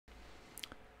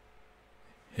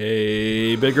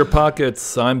Hey,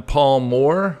 BiggerPockets. I'm Paul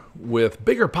Moore with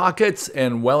BiggerPockets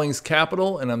and Wellings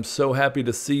Capital, and I'm so happy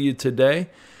to see you today.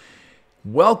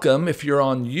 Welcome if you're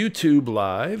on YouTube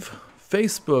Live,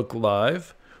 Facebook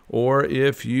Live, or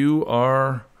if you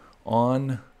are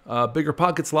on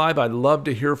BiggerPockets Live. I'd love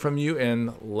to hear from you,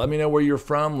 and let me know where you're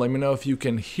from. Let me know if you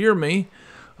can hear me.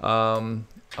 I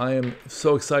am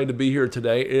so excited to be here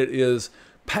today. It is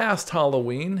past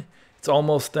Halloween. It's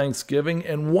almost Thanksgiving,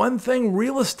 and one thing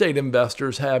real estate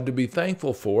investors have to be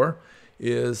thankful for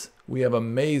is we have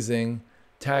amazing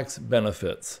tax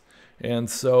benefits. And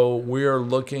so we are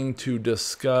looking to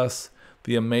discuss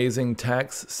the amazing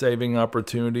tax saving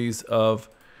opportunities of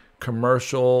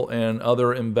commercial and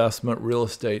other investment real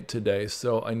estate today.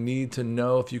 So I need to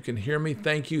know if you can hear me.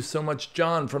 Thank you so much,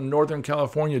 John from Northern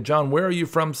California. John, where are you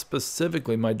from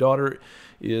specifically? My daughter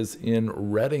is in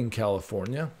Redding,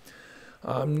 California.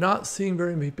 I'm not seeing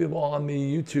very many people on the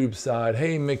YouTube side.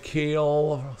 Hey,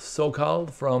 Mikhail Sokol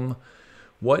from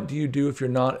What Do You Do If You're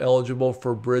Not Eligible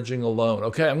for Bridging a Loan?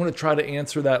 Okay, I'm going to try to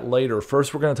answer that later.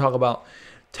 First, we're going to talk about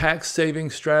tax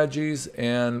saving strategies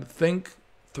and think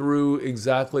through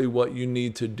exactly what you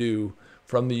need to do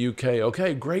from the UK.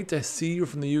 Okay, great to see you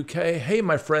from the UK. Hey,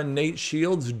 my friend Nate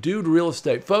Shields, Dude Real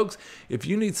Estate. Folks, if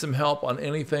you need some help on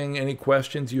anything, any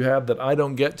questions you have that I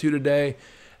don't get to today,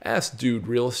 ask Dude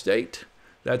Real Estate.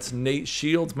 That's Nate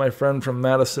Shields, my friend from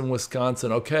Madison,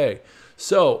 Wisconsin. Okay,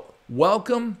 so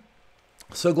welcome.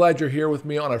 So glad you're here with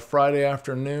me on a Friday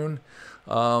afternoon.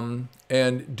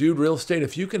 And Dude Real Estate,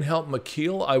 if you can help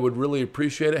Mikhail, I would really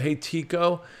appreciate it. Hey,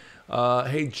 Tico.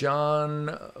 Hey,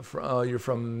 John, you're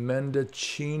from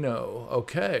Mendocino.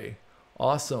 Okay,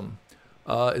 awesome.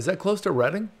 Is that close to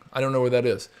Redding? I don't know where that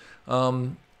is.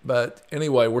 But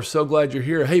anyway, we're so glad you're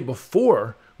here. Hey,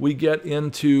 before we get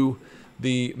into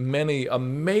the many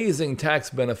amazing tax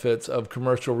benefits of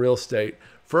commercial real estate,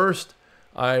 first,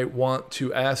 I want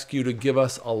to ask you to give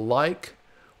us a like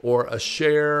or a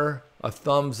share, a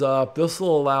thumbs up. This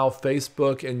will allow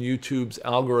Facebook and YouTube's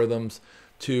algorithms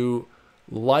to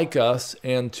like us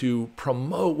and to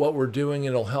promote what we're doing.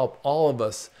 It'll help all of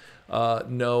us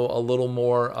know a little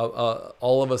more,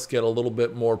 all of us get a little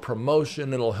bit more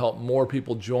promotion. It'll help more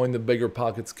people join the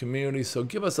BiggerPockets community. So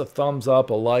give us a thumbs up,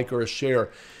 a like, or a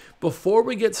share. Before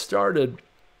we get started,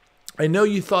 I know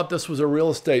you thought this was a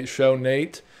real estate show,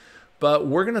 Nate, but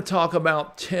we're going to talk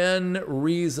about 10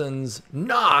 reasons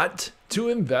not to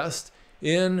invest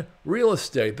in real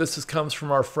estate. This comes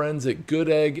from our friends at Good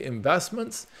Egg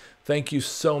Investments. Thank you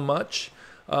so much.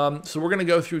 So we're going to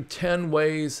go through 10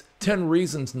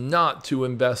 reasons not to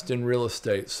invest in real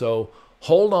estate. So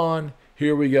hold on,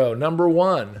 here we go. Number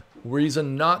one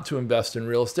reason not to invest in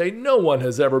real estate. No one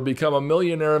has ever become a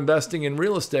millionaire investing in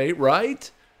real estate,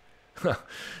 right?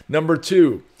 Number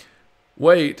two,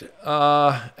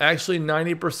 actually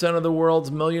 90% of the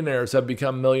world's millionaires have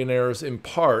become millionaires in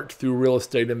part through real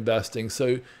estate investing.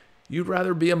 So you'd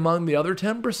rather be among the other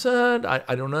 10%?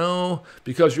 I don't know,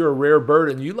 because you're a rare bird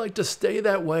and you like to stay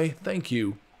that way. Thank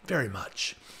you very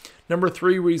much. Number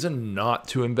three reason not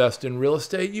to invest in real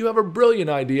estate. You have a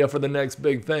brilliant idea for the next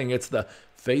big thing. It's the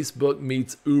Facebook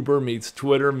meets Uber meets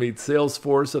Twitter meets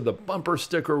Salesforce of the bumper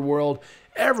sticker world.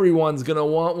 Everyone's going to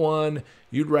want one.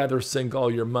 You'd rather sink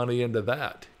all your money into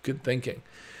that. Good thinking.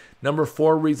 Number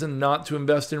four reason not to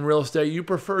invest in real estate. You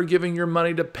prefer giving your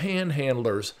money to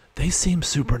panhandlers. They seem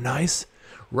super nice,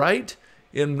 right?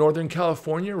 In Northern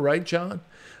California, right, John?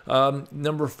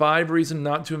 Number five reason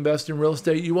not to invest in real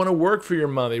estate. You want to work for your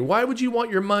money. Why would you want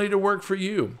your money to work for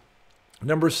you?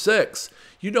 Number six,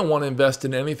 you don't want to invest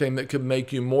in anything that could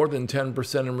make you more than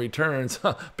 10% in returns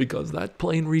because that's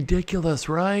plain ridiculous,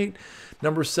 right?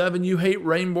 Number seven, you hate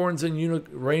rainbows and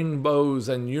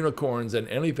unicorns and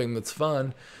anything that's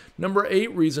fun. Number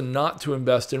eight reason not to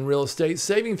invest in real estate.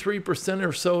 Saving 3%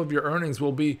 or so of your earnings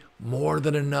will be more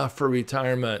than enough for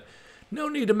retirement. No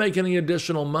need to make any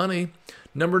additional money.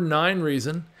 Number nine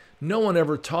reason, no one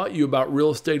ever taught you about real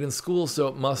estate in school, so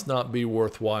it must not be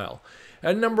worthwhile.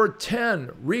 And number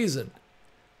 10 reason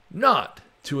not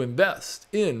to invest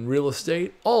in real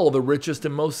estate. All the richest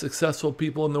and most successful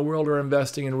people in the world are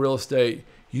investing in real estate.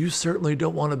 You certainly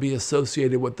don't want to be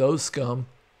associated with those scum.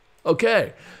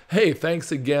 Okay. Hey,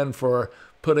 thanks again for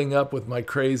putting up with my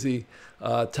crazy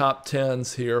top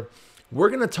 10s here. We're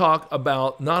going to talk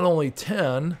about not only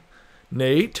 10,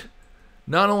 Nate,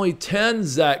 not only 10,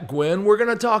 Zach Gwynn, we're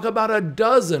going to talk about a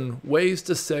dozen ways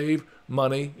to save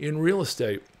money in real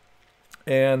estate.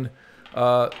 And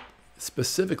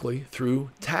specifically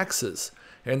through taxes.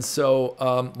 And so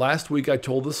last week I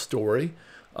told the story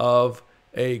of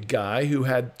a guy who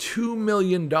had $2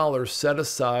 million set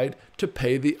aside to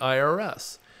pay the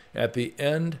IRS. At the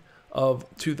end of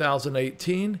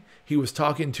 2018, he was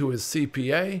talking to his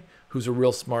CPA, who's a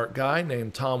real smart guy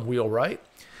named Tom Wheelwright.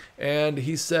 And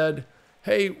he said,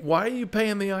 hey, why are you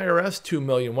paying the IRS $2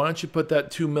 million? Why don't you put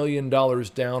that $2 million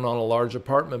down on a large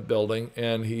apartment building?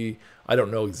 And I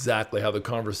don't know exactly how the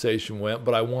conversation went,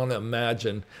 but I want to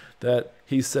imagine that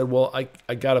he said, well,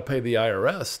 I got to pay the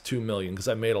IRS $2 million because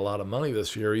I made a lot of money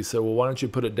this year. He said, well, why don't you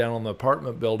put it down on the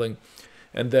apartment building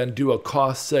and then do a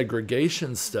cost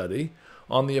segregation study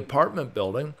on the apartment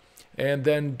building and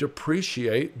then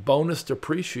bonus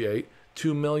depreciate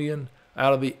 $2 million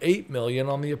out of the $8 million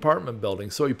on the apartment building.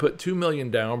 So he put $2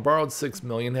 million down, borrowed $6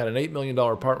 million, had an $8 million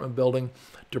apartment building,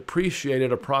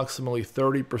 depreciated approximately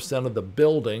 30% of the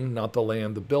building, not the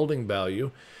land, the building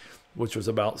value, which was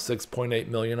about $6.8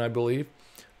 million, I believe.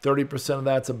 30% of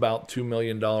that's about $2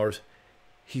 million.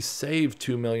 He saved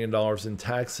 $2 million in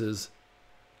taxes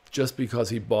just because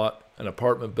he bought an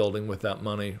apartment building with that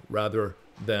money rather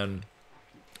than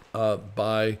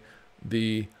buy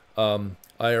the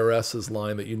IRS's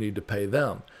line that you need to pay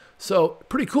them. So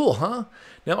pretty cool, huh?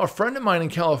 Now, a friend of mine in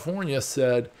California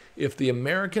said if the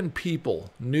American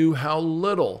people knew how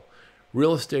little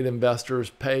real estate investors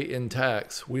pay in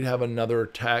tax, we'd have another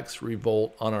tax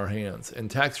revolt on our hands. And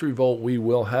tax revolt we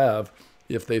will have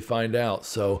if they find out.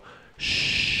 So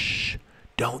shh,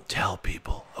 don't tell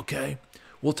people, okay?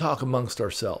 We'll talk amongst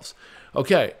ourselves.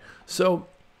 Okay, so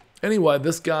anyway,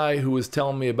 this guy who was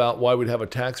telling me about why we'd have a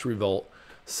tax revolt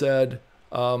said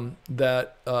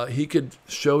that he could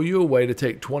show you a way to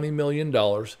take $20 million,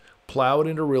 plow it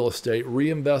into real estate,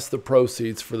 reinvest the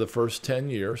proceeds for the first 10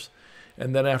 years,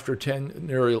 and then after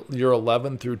year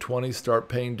 11 through 20, start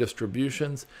paying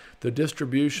distributions. The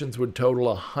distributions would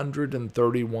total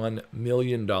 $131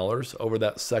 million over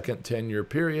that second 10-year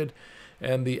period,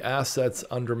 and the assets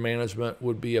under management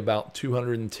would be about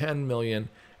 $210 million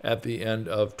at the end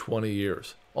of 20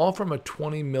 years, all from a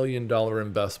 $20 million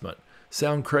investment.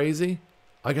 Sound crazy?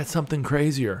 I got something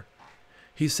crazier.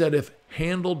 He said if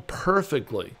handled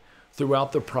perfectly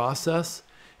throughout the process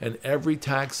and every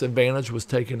tax advantage was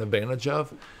taken advantage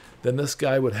of, then this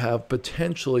guy would have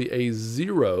potentially a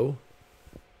zero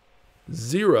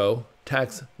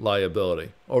tax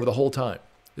liability over the whole time.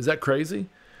 Is that crazy?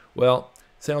 Well,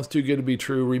 sounds too good to be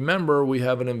true. Remember, we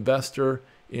have an investor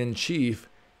in chief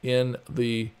in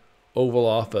the Oval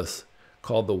Office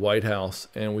called the White House,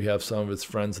 and we have some of his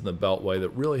friends in the Beltway that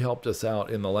really helped us out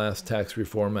in the last Tax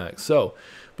Reform Act. So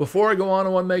before I go on, I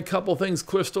want to make a couple things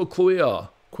crystal clear,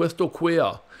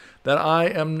 that I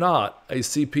am not a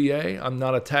CPA, I'm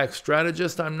not a tax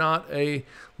strategist, I'm not a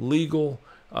legal,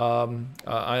 I'm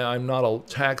not a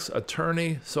tax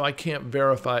attorney, so I can't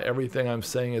verify everything I'm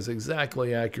saying is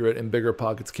exactly accurate, and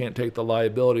BiggerPockets can't take the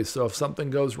liability. So if something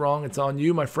goes wrong, it's on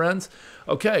you, my friends.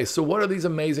 Okay, so what are these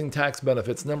amazing tax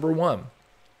benefits? Number one,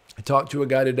 I talked to a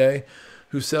guy today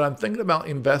who said, I'm thinking about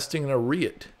investing in a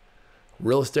REIT,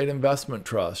 real estate investment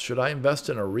trust. Should I invest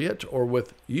in a REIT or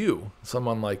with you,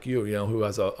 someone like you, who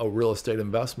has a real estate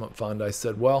investment fund? I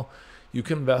said, well, you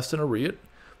can invest in a REIT,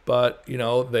 but,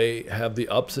 they have the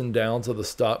ups and downs of the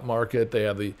stock market. They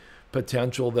have the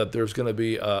potential that there's going to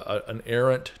be an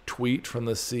errant tweet from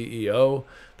the CEO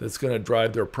that's going to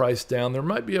drive their price down. There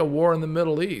might be a war in the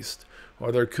Middle East,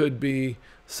 or there could be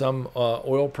some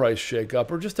oil price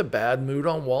shakeup, or just a bad mood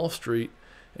on Wall Street,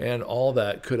 and all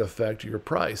that could affect your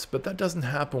price. But that doesn't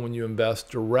happen when you invest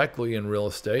directly in real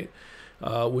estate.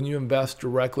 When you invest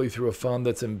directly through a fund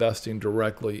that's investing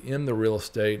directly in the real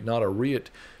estate, not a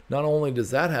REIT, not only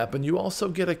does that happen, you also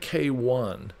get a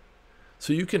K1.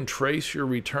 So you can trace your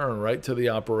return right to the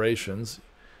operations,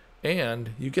 and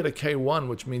you get a K1,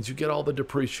 which means you get all the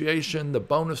depreciation, the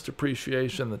bonus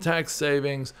depreciation, the tax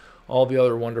savings, all the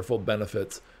other wonderful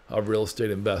benefits of real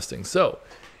estate investing. So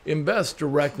invest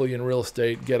directly in real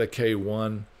estate, get a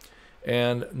K1.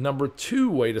 And number two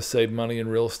way to save money in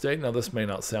real estate, now this may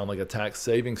not sound like a tax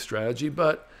saving strategy,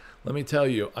 but let me tell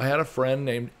you, I had a friend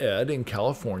named Ed in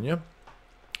California.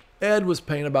 Ed was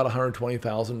paying about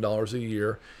 $120,000 a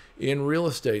year in real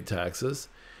estate taxes,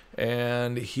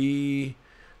 and he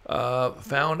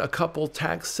found a couple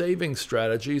tax saving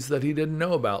strategies that he didn't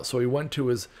know about. So he went to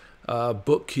his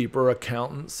bookkeeper,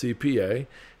 accountant, CPA,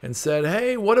 and said,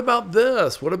 hey, what about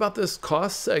this? What about this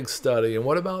cost seg study? And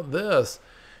what about this?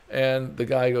 And the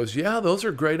guy goes, yeah, those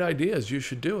are great ideas. You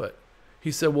should do it.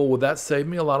 He said, well, would that save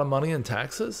me a lot of money in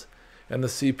taxes? And the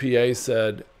CPA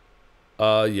said,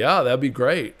 yeah, that'd be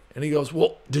great. And he goes,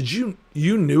 well,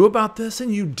 you knew about this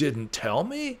and you didn't tell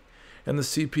me? And the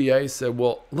CPA said,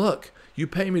 well, look, you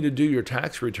pay me to do your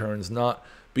tax returns, not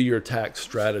be your tax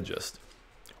strategist.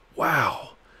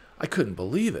 Wow, I couldn't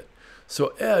believe it. So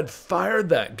Ed fired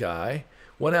that guy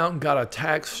went out and got a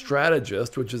tax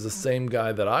strategist, which is the same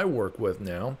guy that I work with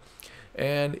now,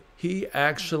 and he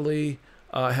actually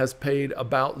has paid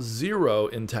about 0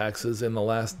 in taxes in the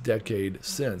last decade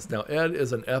since. Now, Ed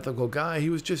is an ethical guy. He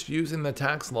was just using the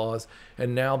tax laws,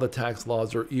 and now the tax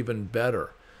laws are even better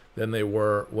than they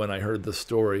were when I heard the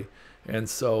story. And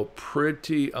so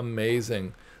pretty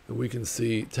amazing that we can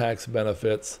see tax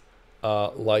benefits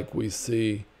like we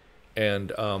see,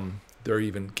 and they're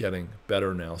even getting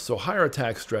better now. So hire a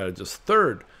tax strategist.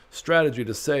 Third strategy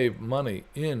to save money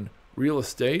in real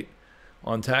estate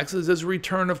on taxes is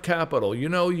return of capital. You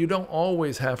know, you don't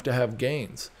always have to have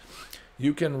gains.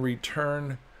 You can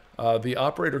return, the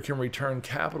operator can return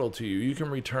capital to you. You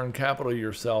can return capital to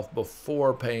yourself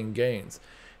before paying gains.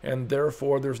 And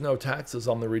therefore, there's no taxes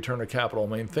on the return of capital.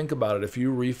 I mean, think about it. If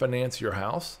you refinance your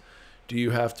house, do you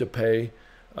have to pay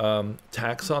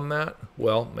tax on that?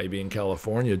 Well, maybe in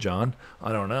California, John.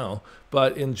 I don't know.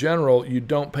 But in general, you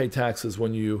don't pay taxes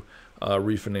when you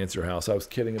refinance your house. I was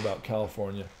kidding about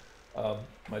California.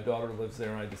 My daughter lives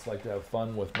there, and I just like to have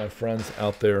fun with my friends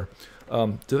out there.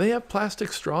 Do they have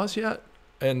plastic straws yet?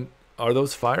 And are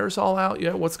those fires all out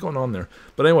yet? What's going on there?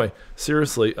 But anyway,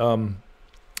 seriously,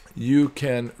 you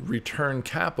can return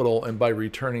capital, and by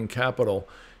returning capital,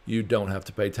 you don't have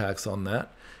to pay tax on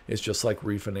that. It's just like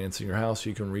refinancing your house.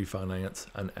 You can refinance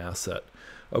an asset.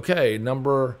 Okay,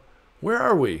 where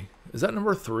are we? Is that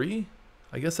number 3?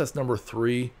 I guess that's number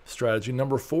 3 strategy.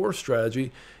 Number 4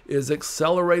 strategy is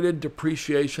accelerated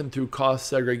depreciation through cost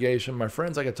segregation. My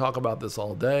friends, I could talk about this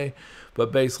all day,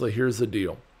 but basically here's the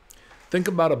deal. Think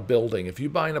about a building. If you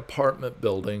buy an apartment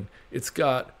building, it's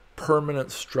got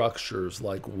permanent structures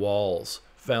like walls,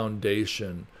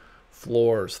 foundation,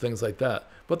 floors, things like that.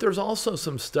 But there's also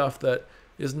some stuff that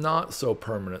is not so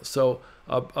permanent. So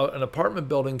an apartment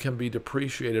building can be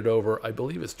depreciated over, I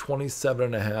believe it's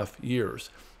 27.5 years.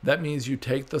 That means you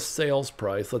take the sales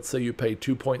price, let's say you pay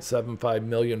 $2.75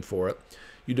 million for it,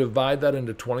 you divide that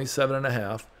into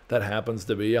 27.5, that happens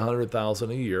to be $100,000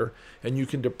 a year, and you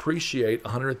can depreciate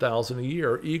 $100,000 a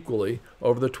year equally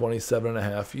over the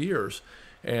 27.5 years.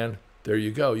 And there you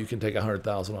go, you can take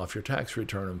 $100,000 off your tax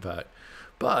return, in fact.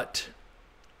 But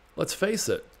let's face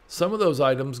it, some of those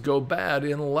items go bad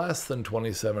in less than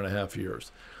 27.5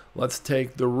 years. Let's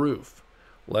take the roof,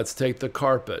 let's take the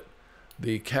carpet,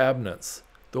 the cabinets,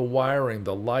 the wiring,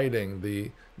 the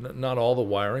lighting, not all the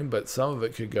wiring, but some of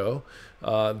it could go,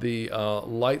 the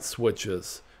light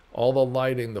switches, all the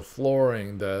lighting, the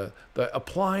flooring, the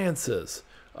appliances,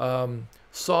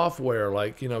 software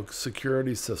like,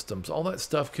 security systems, all that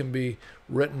stuff can be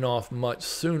written off much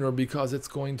sooner because it's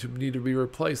going to need to be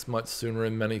replaced much sooner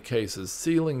in many cases.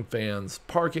 Ceiling fans,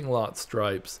 parking lot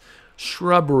stripes,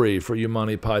 shrubbery for you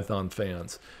Monty Python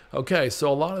fans. Okay,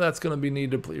 so a lot of that's going to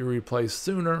need to be replaced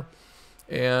sooner.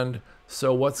 And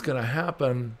so what's going to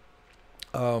happen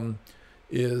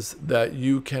is that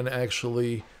you can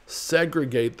actually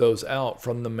segregate those out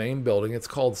from the main building. It's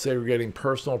called segregating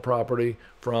personal property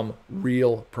from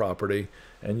real property,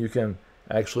 and you can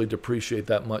actually depreciate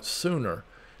that much sooner.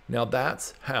 Now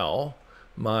that's how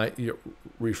my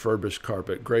refurbished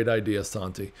carpet. Great idea,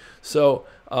 Santi. So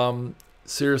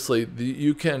seriously,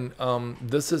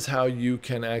 this is how you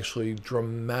can actually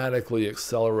dramatically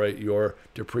accelerate your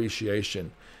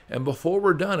depreciation. And before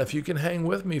we're done, if you can hang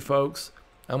with me, folks,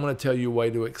 I'm going to tell you a way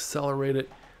to accelerate it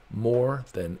more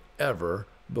than ever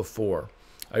before.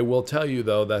 I will tell you,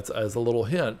 though, that's as a little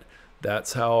hint,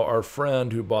 that's how our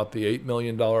friend who bought the $8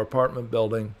 million apartment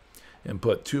building and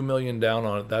put $2 million down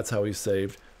on it, that's how he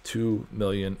saved $2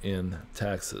 million in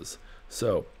taxes.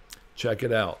 So check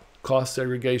it out. Cost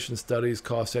segregation studies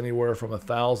cost anywhere from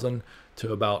 $1,000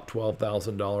 to about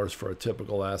 $12,000 for a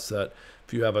typical asset.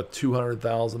 If you have a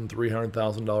 $200,000,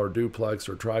 $300,000 duplex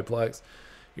or triplex,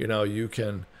 you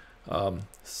can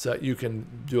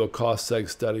do a cost seg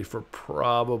study for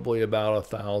probably about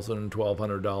 $1,000,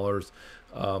 $1,200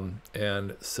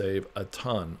 and save a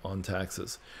ton on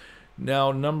taxes.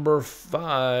 Now, number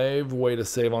 5 way to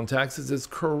save on taxes is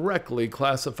correctly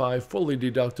classify fully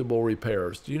deductible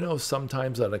repairs. Do you know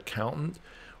sometimes an accountant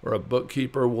or a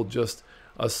bookkeeper will just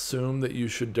assume that you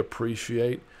should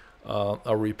depreciate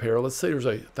a repair? Let's say there's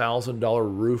a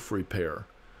 $1,000 roof repair.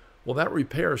 Well, that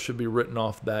repair should be written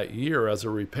off that year as a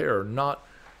repair, not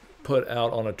put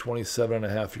out on a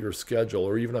 27.5-year schedule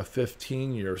or even a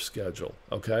 15-year schedule,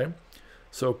 okay?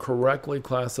 So correctly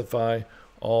classify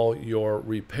all your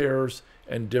repairs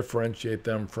and differentiate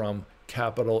them from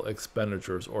capital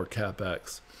expenditures or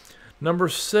CapEx. Number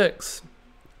 6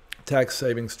 tax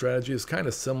saving strategy is kind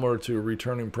of similar to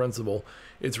returning principal.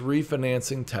 It's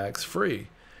refinancing tax-free.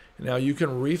 Now you can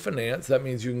refinance. That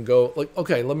means you can go like,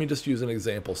 okay, let me just use an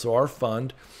example. So our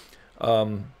fund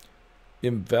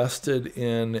invested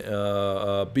in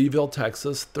Beeville,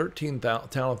 Texas, town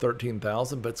of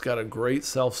 13,000, but it's got a great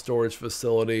self-storage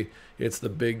facility. It's the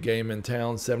big game in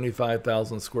town,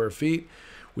 75,000 square feet.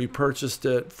 We purchased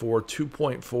it for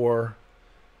 $2.4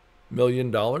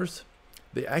 million.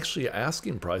 The actually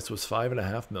asking price was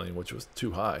 $5.5 million, which was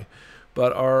too high.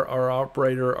 But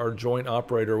our joint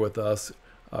operator with us,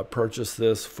 purchased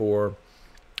this for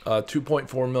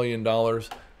 $2.4 million.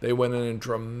 They went in and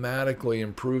dramatically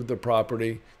improved the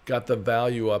property, got the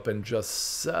value up in just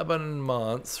 7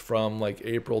 months from like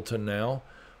April to now,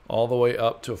 all the way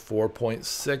up to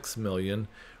 $4.6 million.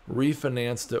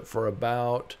 Refinanced it for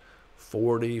about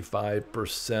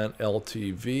 45%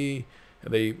 LTV.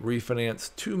 They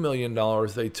refinanced $2 million.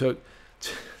 They took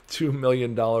 $2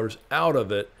 million out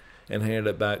of it and handed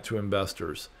it back to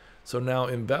investors. So now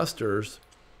investors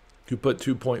who put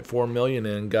 $2.4 million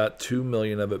in got $2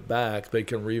 million of it back. They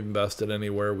can reinvest it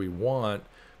anywhere we want,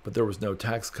 but there was no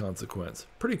tax consequence.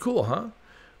 Pretty cool, huh?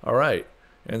 All right.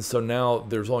 And so now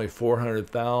there's only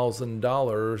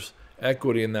 $400,000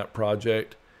 equity in that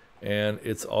project, and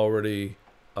it's already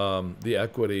the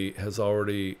equity has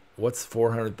already, what's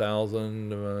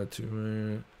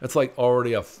 400,000? That's like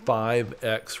already a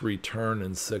 5x return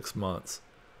in 6 months.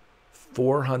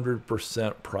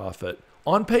 400% profit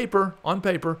on paper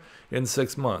in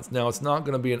 6 months. Now it's not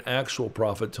going to be an actual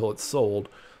profit till it's sold.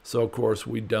 So of course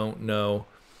we don't know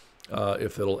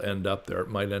if it'll end up there. It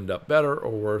might end up better or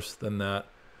worse than that.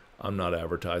 I'm not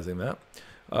advertising that.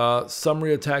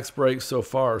 Summary of tax breaks so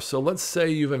far. So let's say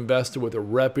you've invested with a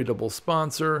reputable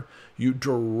sponsor. You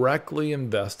directly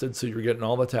invested, so you're getting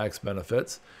all the tax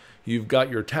benefits. You've got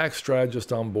your tax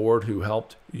strategist on board who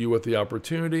helped you with the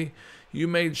opportunity. You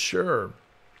made sure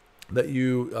that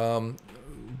you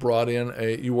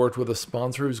you worked with a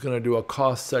sponsor who's going to do a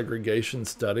cost segregation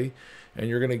study, and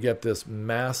you're going to get this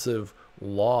massive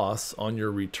loss on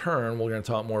your return. We're going to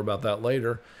talk more about that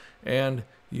later. And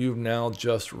you've now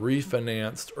just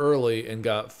refinanced early and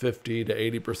got 50 to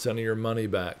 80% of your money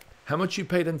back. How much you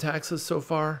paid in taxes so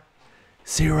far?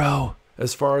 0,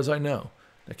 as far as I know.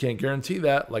 I can't guarantee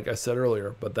that, like I said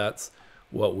earlier, but that's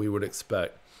what we would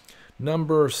expect.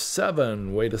 Number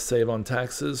 7 way to save on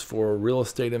taxes for real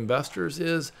estate investors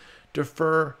is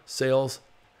defer sales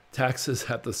taxes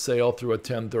at the sale through a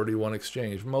 1031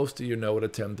 exchange. Most of you know what a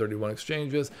 1031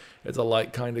 exchange is. It's a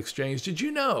like-kind exchange. Did you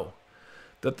know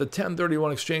that the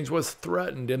 1031 exchange was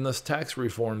threatened in this tax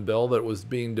reform bill that was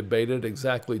being debated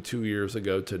exactly 2 years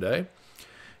ago today?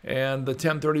 And the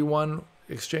 1031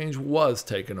 exchange was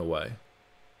taken away,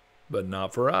 but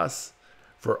not for us.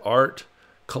 For art,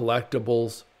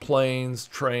 collectibles, planes,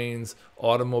 trains,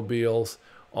 automobiles,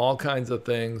 all kinds of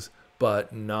things,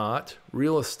 but not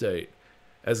real estate.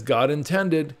 As God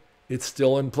intended, it's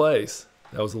still in place.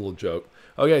 That was a little joke.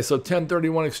 Okay, so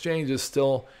 1031 exchange is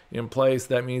still in place.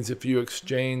 That means if you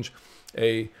exchange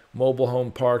a mobile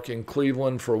home park in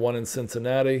Cleveland for one in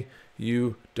Cincinnati,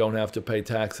 you don't have to pay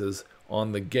taxes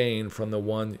on the gain from the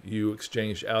one you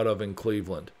exchanged out of in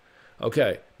Cleveland.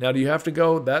 Okay, now do you have to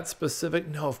go that specific?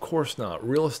 No, of course not.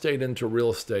 Real estate into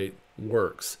real estate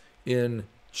works in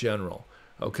general.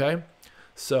 Okay,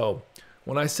 so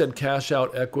when I said cash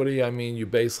out equity, I mean you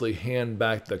basically hand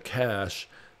back the cash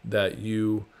that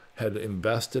you had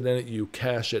invested in it. You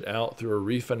cash it out through a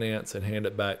refinance and hand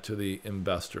it back to the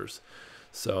investors.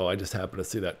 So I just happened to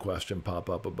see that question pop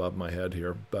up above my head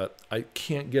here, but I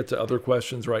can't get to other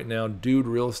questions right now. Dude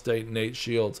Real Estate Nate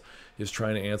Shields is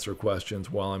trying to answer questions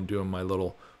while I'm doing my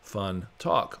little fun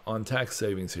talk on tax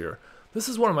savings here. This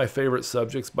is one of my favorite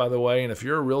subjects, by the way, and if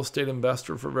you're a real estate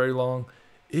investor for very long,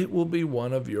 it will be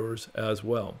one of yours as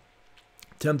well.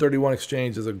 1031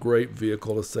 exchange is a great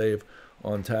vehicle to save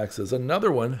on taxes.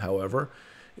 Another one, however,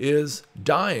 is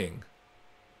dying.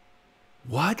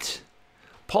 What?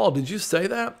 Paul, did you say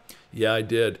that? Yeah, I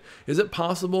did. Is it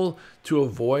possible to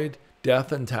avoid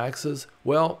death and taxes?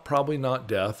 Well, probably not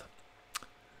death,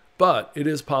 but it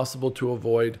is possible to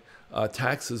avoid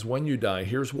taxes when you die.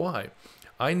 Here's why.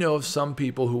 I know of some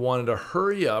people who wanted to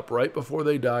hurry up right before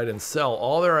they died and sell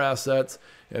all their assets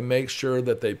and make sure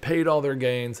that they paid all their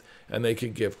gains and they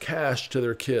could give cash to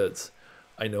their kids.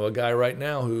 I know a guy right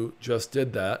now who just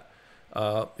did that.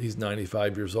 He's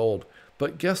 95 years old.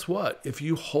 But guess what? If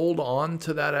you hold on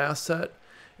to that asset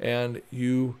and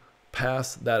you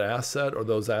pass that asset or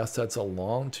those assets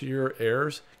along to your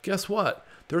heirs, guess what?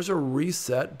 There's a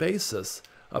reset basis.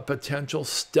 A potential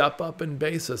step up in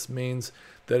basis means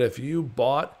that if you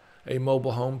bought a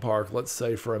mobile home park, let's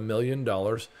say for $1 million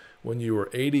when you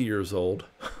were 80 years old,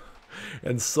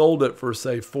 and sold it for,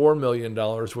 say, $4 million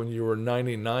when you were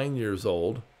 99 years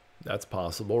old, that's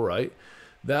possible, right?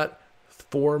 That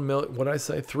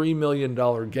 $3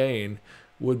 million gain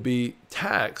would be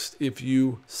taxed if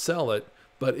you sell it.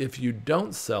 But if you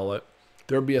don't sell it,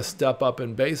 there'd be a step up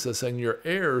in basis, and your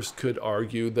heirs could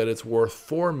argue that it's worth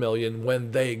 $4 million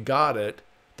when they got it.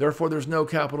 Therefore, there's no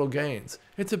capital gains.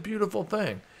 It's a beautiful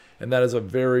thing. And that is a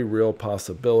very real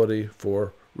possibility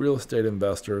for real estate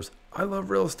investors. I love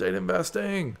real estate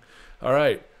investing. All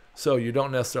right. So you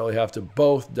don't necessarily have to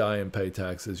both die and pay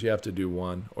taxes. You have to do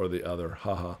one or the other.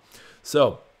 Haha.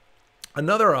 So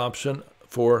another option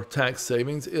for tax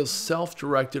savings is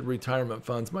self-directed retirement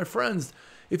funds. My friends,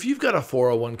 if you've got a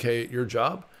 401k at your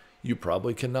job, you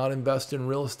probably cannot invest in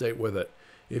real estate with it.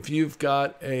 If you've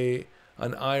got an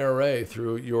IRA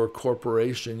through your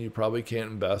corporation, you probably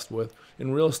can't invest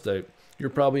in real estate. You're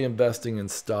probably investing in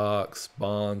stocks,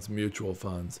 bonds, mutual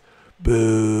funds.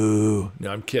 Boo.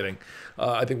 No, I'm kidding.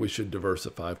 I think we should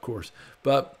diversify, of course.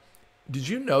 But did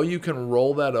you know you can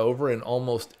roll that over in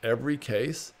almost every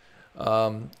case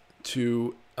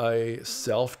to a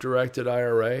self-directed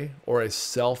IRA or a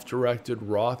self-directed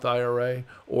Roth IRA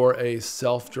or a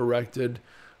self-directed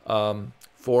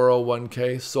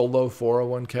 401k, solo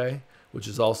 401k, which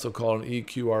is also called an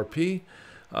EQRP.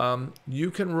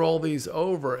 You can roll these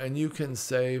over and you can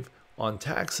save on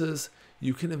taxes.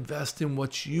 You can invest in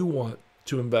what you want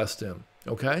to invest in.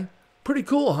 Okay? Pretty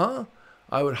cool, huh?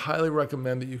 I would highly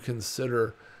recommend that you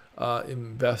consider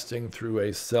investing through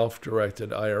a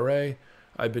self-directed IRA.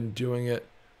 I've been doing it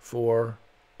for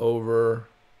over,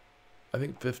 I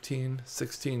think, 15,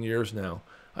 16 years now.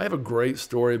 I have a great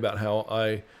story about how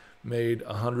I made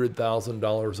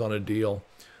 $100,000 on a deal,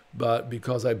 but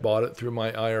because I bought it through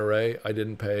my IRA, I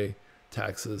didn't pay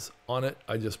taxes on it.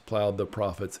 I just plowed the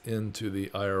profits into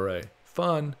the IRA.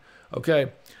 Fun.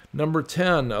 Okay, number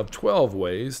 10 of 12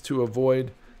 ways to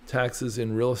avoid taxes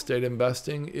in real estate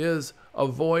investing is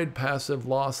avoid passive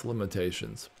loss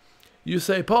limitations. You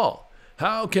say, Paul,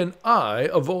 how can I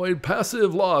avoid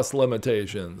passive loss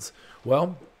limitations?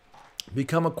 Well,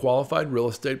 become a qualified real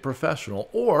estate professional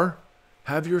or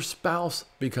have your spouse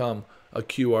become a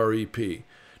QREP.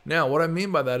 Now, what I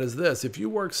mean by that is this. If you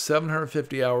work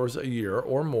 750 hours a year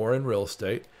or more in real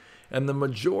estate, and the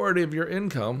majority of your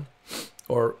income,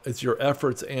 or it's your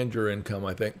efforts and your income,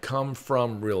 I think, come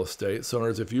from real estate. So in other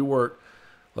words, if you work,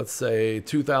 let's say,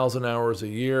 2,000 hours a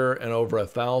year and over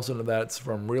 1,000 of that's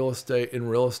from real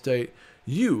estate,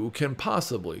 you can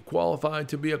possibly qualify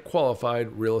to be a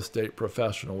qualified real estate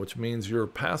professional, which means your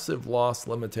passive loss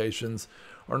limitations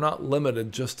are not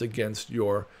limited just against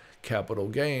your capital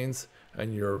gains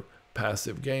and your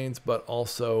passive gains, but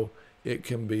also it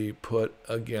can be put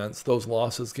against, those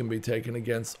losses can be taken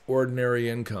against ordinary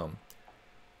income.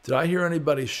 Did I hear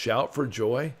anybody shout for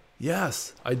joy?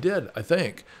 Yes, I did, I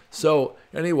think. So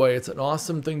anyway, it's an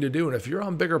awesome thing to do. And if you're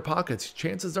on BiggerPockets,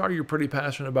 chances are you're pretty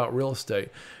passionate about real estate.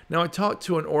 Now, I talked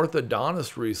to an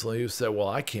orthodontist recently who said, well,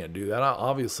 I can't do that.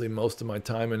 Obviously, most of my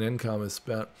time and income is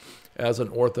spent as an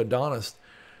orthodontist.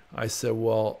 I said,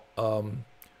 well,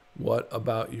 what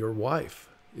about your wife?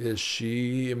 Is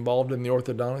she involved in the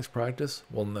orthodontics practice?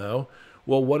 Well, no.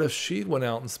 Well, what if she went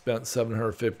out and spent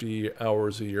 750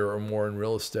 hours a year or more in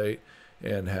real estate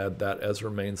and had that as her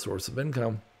main source of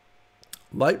income?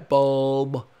 Light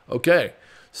bulb. Okay,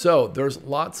 so there's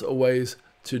lots of ways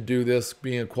to do this.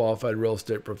 Being a qualified real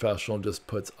estate professional just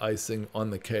puts icing on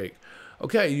the cake.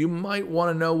 Okay, you might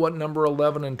want to know what number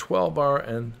 11 and 12 are,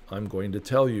 and I'm going to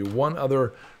tell you. One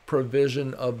other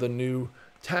provision of the new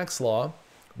tax law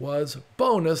was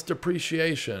bonus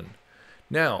depreciation.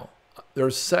 Now,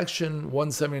 there's Section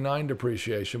 179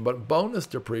 depreciation, but bonus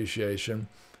depreciation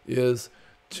is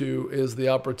the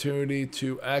opportunity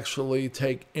to actually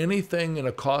take anything in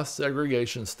a cost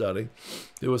segregation study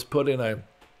that was put in a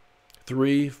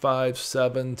 3, 5,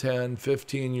 7, 10,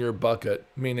 15-year bucket,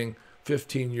 meaning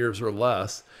 15 years or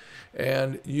less,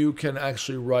 and you can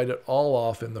actually write it all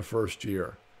off in the first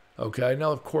year. Okay,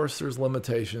 now of course there's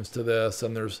limitations to this,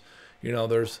 and there's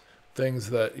things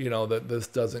that that this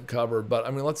doesn't cover. But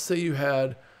I mean, let's say you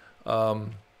had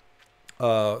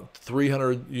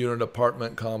 300-unit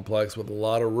apartment complex with a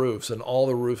lot of roofs, and all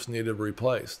the roofs needed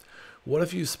replaced. What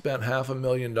if you spent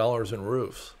 $500,000 in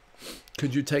roofs?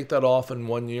 Could you take that off in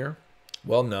 1 year?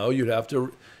 Well, no. You'd have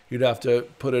to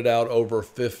put it out over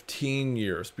 15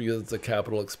 years because it's a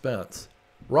capital expense.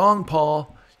 Wrong,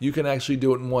 Paul. You can actually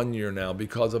do it in 1 year now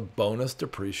because of bonus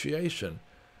depreciation.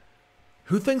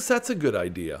 Who thinks that's a good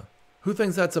idea? Who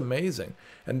thinks that's amazing?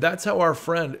 And that's how our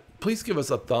friend, please give us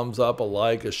a thumbs up, a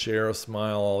like, a share, a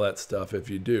smile, all that stuff if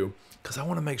you do, because I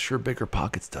want to make sure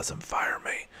BiggerPockets doesn't fire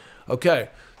me. Okay,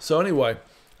 So anyway,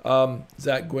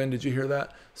 Zach Gwynn, did you hear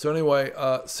that? So anyway,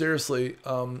 seriously,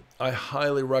 I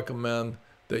highly recommend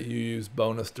that you use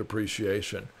bonus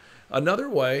depreciation. Another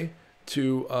way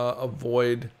to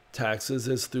avoid taxes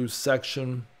is through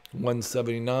Section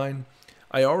 179.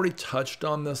 I already touched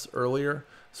on this earlier,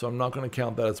 so I'm not going to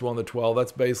count that as one of the 12.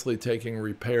 That's basically taking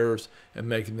repairs and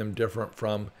making them different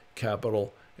from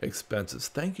capital expenses.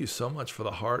 Thank you so much for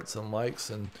the hearts and likes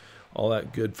and all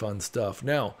that good fun stuff.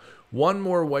 Now, one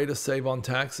more way to save on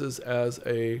taxes as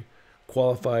a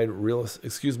qualified real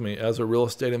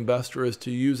estate investor is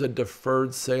to use a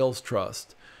deferred sales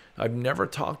trust. I've never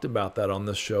talked about that on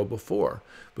this show before,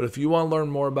 but if you want to learn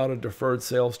more about a deferred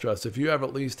sales trust, if you have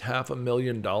at least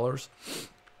 $500,000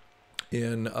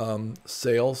 in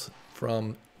sales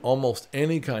from almost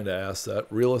any kind of asset,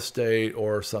 real estate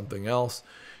or something else,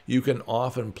 you can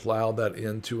often plow that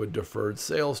into a deferred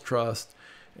sales trust,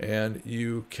 and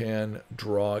you can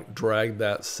drag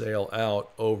that sale out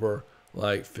over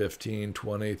like 15,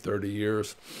 20, 30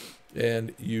 years,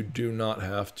 and you do not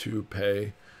have to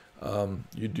pay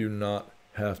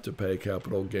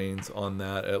capital gains on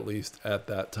that, at least at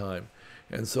that time.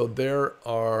 And so there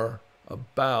are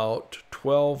about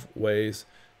 12 ways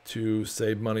to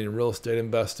save money in real estate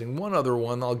investing. One other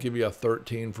one, I'll give you a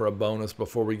 13 for a bonus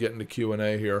before we get into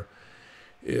Q&A here,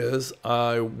 is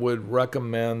I would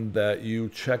recommend that you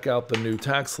check out the new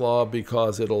tax law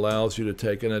because it allows you to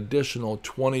take an additional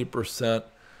 20%,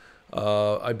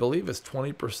 I believe it's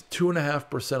 20%,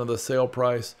 2.5% of the sale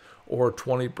price, or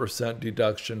 20%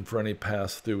 deduction for any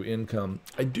pass-through income.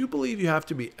 I do believe you have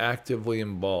to be actively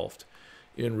involved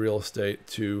in real estate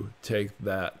to take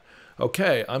that.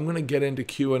 Okay, I'm going to get into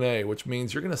Q&A, which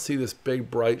means you're going to see this big,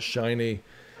 bright, shiny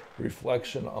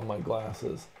reflection on my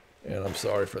glasses, and I'm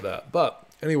sorry for that. But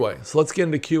anyway, so let's get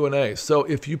into Q&A. So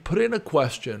if you put in a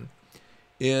question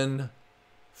in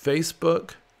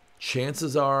Facebook,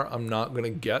 chances are I'm not going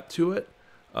to get to it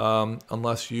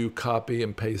unless you copy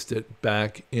and paste it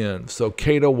back in. So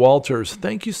Kata Walters,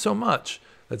 thank you so much.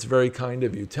 That's very kind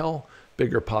of you. Tell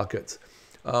BiggerPockets.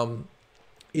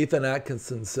 Ethan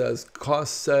Atkinson says,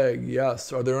 cost seg,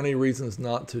 yes. Are there any reasons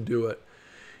not to do it?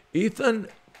 Ethan,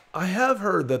 I have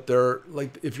heard that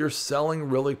if you're selling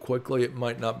really quickly, it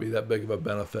might not be that big of a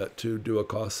benefit to do a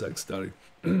cost seg study.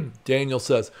 Daniel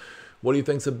says, what do you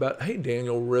think's about, hey,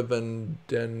 Daniel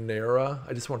Rivendenera,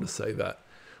 I just wanted to say that.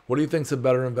 What do you think's a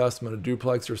better investment, a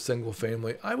duplex or single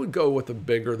family? I would go with the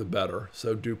bigger the better,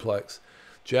 so duplex.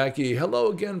 Jackie, hello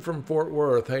again from Fort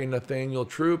Worth. Hey, Nathaniel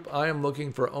Troop, I am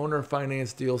looking for owner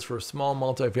finance deals for small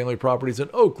multifamily properties in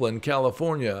Oakland,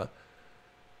 California.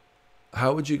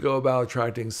 How would you go about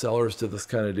attracting sellers to this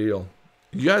kind of deal?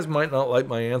 You guys might not like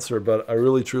my answer, but I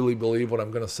really truly believe what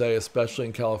I'm going to say, especially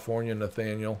in California,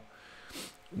 Nathaniel.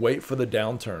 Wait for the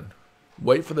downturn.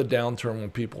 Wait for the downturn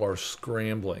when people are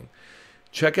scrambling.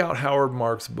 Check out Howard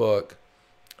Marks' book,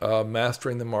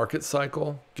 Mastering the Market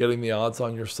Cycle, Getting the Odds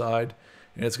on Your Side,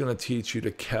 and it's going to teach you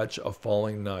to catch a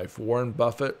falling knife. Warren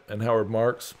Buffett and Howard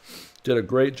Marks did a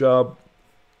great job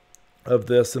of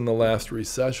this in the last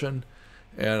recession,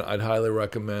 and I'd highly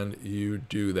recommend you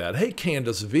do that. Hey,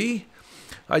 Candace V.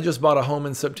 I just bought a home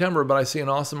in September, but I see an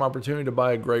awesome opportunity to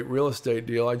buy a great real estate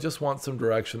deal. I just want some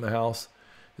direction. The house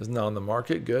is now on the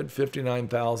market. Good. $59,000,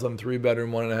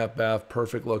 3-bedroom, 1.5 bath,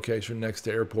 perfect location next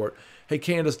to airport. Hey,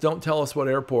 Candace, don't tell us what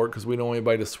airport because we don't want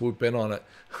anybody to swoop in on it.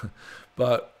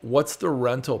 But what's the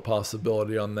rental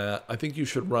possibility on that? I think you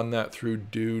should run that through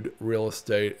Dude Real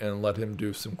Estate and let him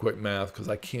do some quick math because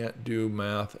I can't do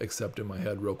math except in my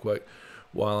head real quick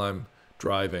while I'm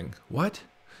driving. What?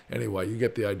 Anyway, you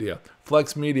get the idea.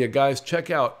 Flex Media, guys,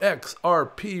 check out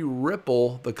XRP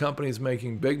Ripple. The company's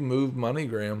making big move.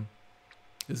 MoneyGram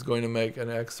is going to make an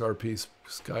XRP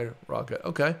skyrocket.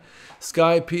 Okay.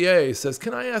 Sky PA says,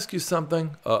 can I ask you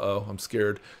something? Uh-oh, I'm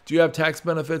scared. Do you have tax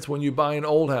benefits when you buy an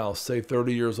old house, say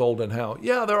 30 years old and how?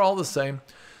 Yeah, they're all the same.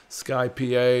 Sky PA,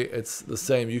 it's the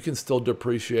same. You can still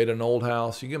depreciate an old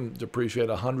house. You can depreciate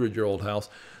a 100-year-old house.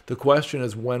 The question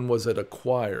is, when was it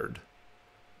acquired?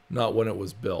 Not when it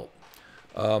was built.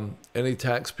 Any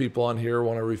tax people on here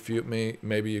want to refute me?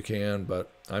 Maybe you can,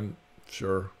 but I'm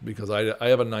sure because I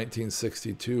have a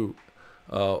 1962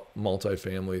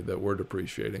 multifamily that we're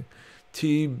depreciating.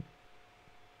 T.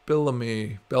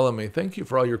 Bellamy, thank you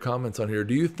for all your comments on here.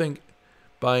 Do you think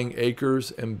buying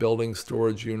acres and building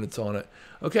storage units on it?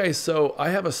 Okay, so I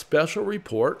have a special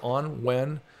report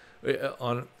on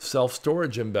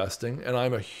self-storage investing, and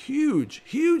I'm a huge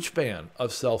fan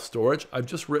of self-storage. I've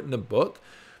just written a book.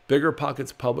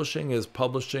 BiggerPockets Publishing is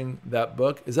publishing that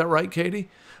book. Is that right, Katie?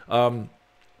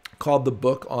 Called The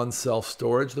Book on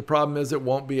Self-Storage. The problem is it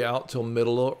won't be out till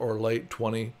middle or late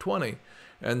 2020.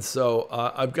 And so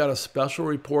I've got a special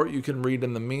report you can read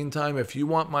in the meantime. If you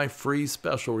want my free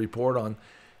special report on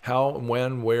how,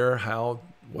 when, where, how,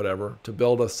 whatever, to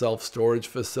build a self-storage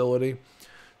facility,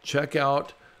 check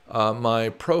out my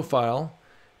profile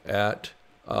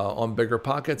on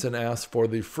BiggerPockets and ask for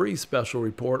the free special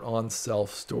report on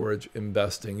self-storage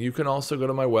investing. You can also go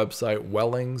to my website,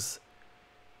 Wellings,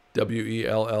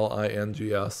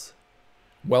 WELLINGS,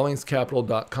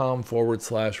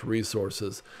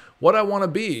 wellingscapital.com/resources. What I want to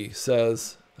be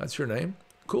says, that's your name?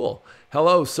 Cool.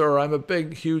 Hello, sir. I'm a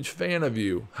big, huge fan of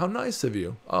you. How nice of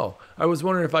you. Oh, I was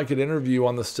wondering if I could interview you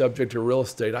on the subject of real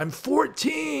estate. I'm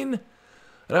 14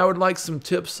 and I would like some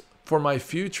tips for my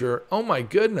future. Oh my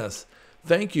goodness.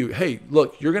 Thank you. Hey,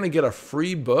 look, you're going to get a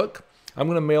free book. I'm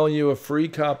going to mail you a free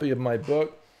copy of my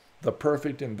book, The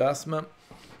Perfect Investment,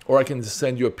 or I can just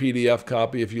send you a PDF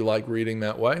copy if you like reading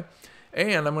that way.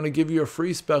 And I'm going to give you a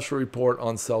free special report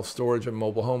on self-storage and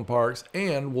mobile home parks,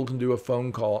 and we'll do a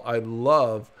phone call. I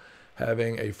love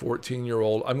having a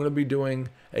 14-year-old. I'm going to be doing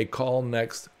a call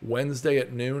next Wednesday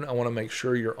at noon. I want to make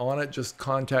sure you're on it. Just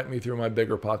contact me through my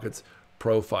BiggerPockets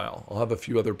profile. I'll have a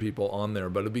few other people on there,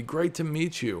 but it'd be great to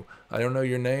meet you. I don't know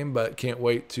your name, but can't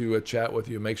wait to chat with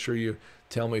you. Make sure you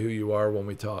tell me who you are when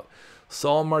we talk.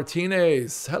 Saul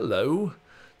Martinez, hello,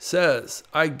 says,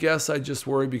 I guess I just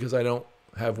worry because I don't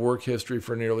have work history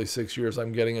for nearly 6 years.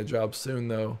 I'm getting a job soon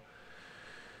though.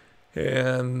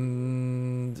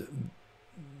 And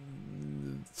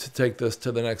to take this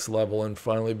to the next level and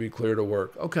finally be clear to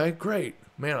work. Okay, great.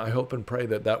 Man, I hope and pray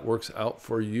that that works out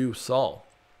for you, Saul.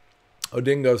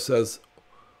 Odingo says,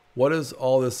 what is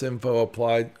all this info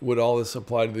applied? Would all this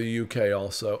apply to the UK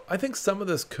also? I think some of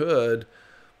this could,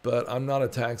 but I'm not a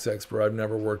tax expert. I've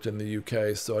never worked in the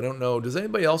UK, so I don't know. Does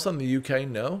anybody else on the UK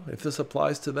know if this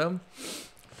applies to them?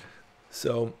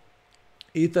 So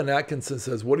Ethan Atkinson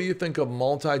says, what do you think of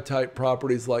multi-type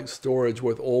properties like storage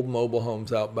with old mobile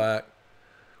homes out back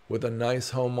with a nice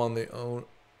home on the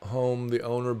home the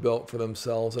owner built for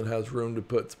themselves and has room to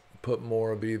put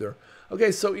more of either?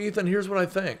 Okay, so Ethan, here's what I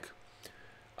think.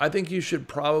 I think you should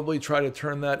probably try to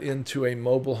turn that into a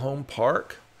mobile home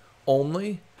park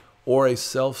only or a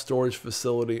self-storage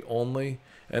facility only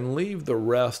and leave the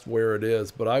rest where it is.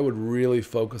 But I would really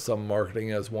focus on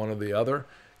marketing as one or the other.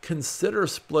 Consider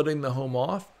splitting the home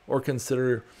off or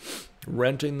consider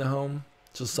renting the home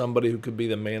to somebody who could be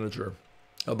the manager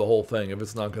of the whole thing if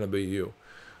it's not going to be you.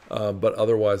 But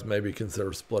otherwise, maybe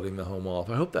consider splitting the home off.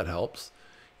 I hope that helps,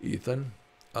 Ethan.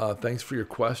 Thanks for your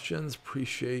questions.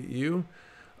 Appreciate you.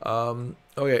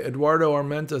 Okay, Eduardo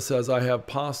Armenta says, I have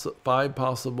 5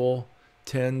 possible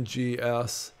 10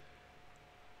 GS.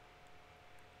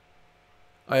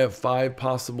 I have 5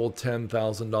 possible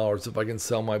 $10,000. If I can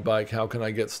sell my bike, how can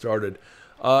I get started?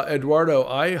 Eduardo,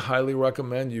 I highly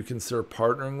recommend you consider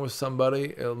partnering with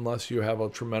somebody unless you have a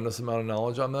tremendous amount of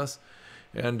knowledge on this.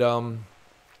 And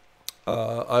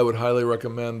I would highly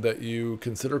recommend that you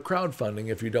consider crowdfunding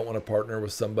if you don't want to partner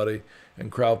with somebody.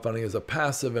 And crowdfunding is a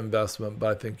passive investment, but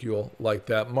I think you'll like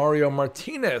that. Mario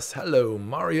Martinez, hello,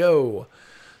 Mario,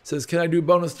 says, can I do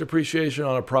bonus depreciation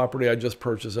on a property I just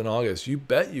purchased in August? You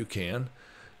bet you can.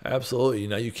 Absolutely.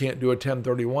 Now, you can't do a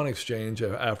 1031 exchange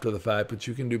after the fact, but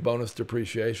you can do bonus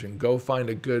depreciation. Go find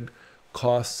a good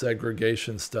cost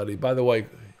segregation study. By the way,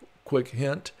 quick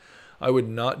hint, I would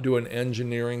not do an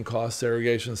engineering cost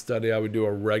segregation study. I would do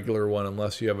a regular one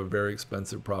unless you have a very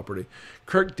expensive property.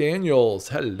 Kirk Daniels,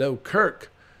 hello,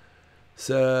 Kirk,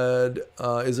 said,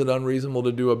 is it unreasonable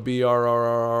to do a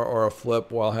BRRR or a flip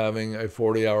while having a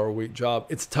 40-hour-a-week job?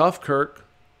 It's tough, Kirk.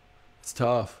 It's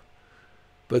tough,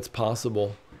 but it's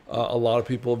possible. A lot of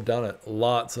people have done it.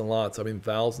 Lots and lots. I mean,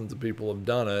 thousands of people have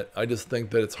done it. I just think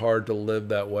that it's hard to live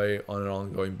that way on an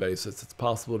ongoing basis. It's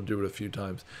possible to do it a few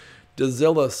times.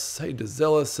 Dezillis, hey,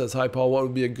 Dezillis says, hi, Paul, what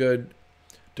would be a good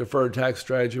deferred tax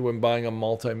strategy when buying a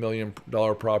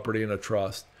multi-million-dollar property in a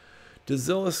trust?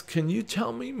 Dezillis, can you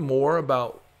tell me more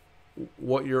about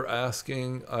what you're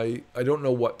asking? I don't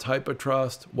know what type of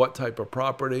trust, what type of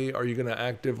property. Are you going to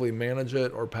actively manage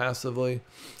it or passively?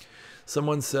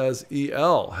 Someone says,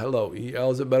 EL, hello,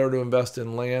 EL, is it better to invest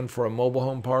in land for a mobile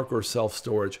home park or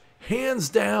self-storage? Hands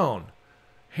down,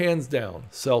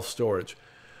 self-storage.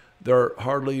 They're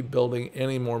hardly building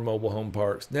any more mobile home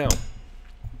parks. Now,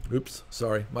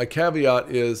 my caveat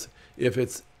is if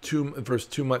there's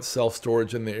too much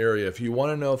self-storage in the area. If you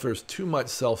want to know if there's too much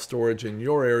self-storage in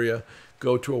your area,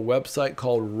 go to a website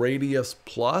called Radius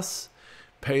Plus,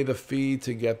 pay the fee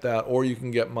to get that, or you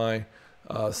can get my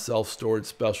self-storage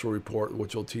special report,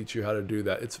 which will teach you how to do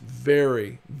that. It's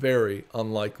very, very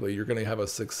unlikely you're going to have a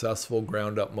successful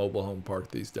ground-up mobile home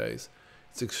park these days.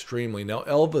 It's extremely. Now,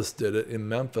 Elvis did it in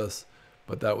Memphis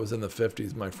but that was in the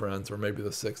 50s, my friends, or maybe the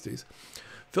 60s.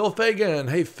 Phil Fagan.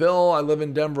 Hey, Phil, I live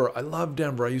in Denver. I love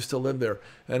Denver. I used to live there.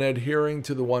 And adhering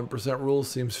to the 1% rule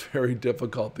seems very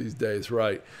difficult these days,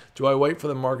 right? Do I wait for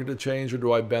the market to change or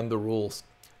do I bend the rules?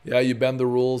 Yeah, you bend the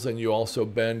rules and you also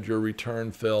bend your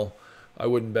return, Phil. I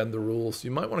wouldn't bend the rules.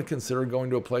 You might want to consider going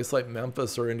to a place like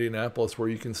Memphis or Indianapolis where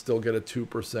you can still get a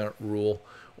 2% rule.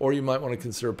 Or you might want to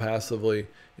consider passively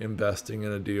investing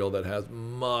in a deal that has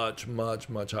much, much,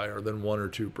 much higher than 1 or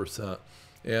 2%.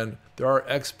 And there are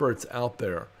experts out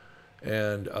there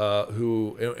and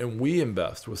we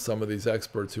invest with some of these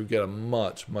experts who get a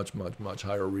much, much, much, much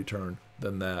higher return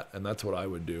than that. And that's what I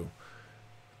would do.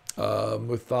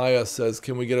 Muthaya says,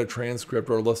 can we get a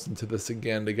transcript or listen to this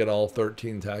again to get all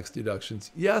 13 tax deductions?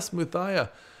 Yes, Muthaya.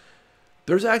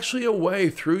 There's actually a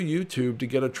way through YouTube to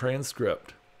get a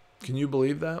transcript. Can you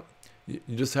believe that? You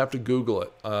just have to Google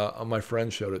it. My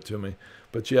friend showed it to me.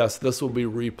 But yes, this will be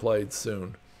replayed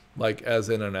soon. Like as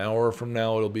in an hour from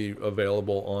now, it'll be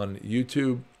available on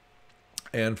YouTube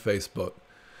and Facebook.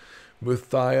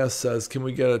 Muthaya says, can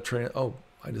we get a oh,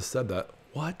 I just said that.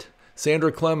 What?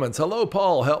 Sandra Clemens. Hello,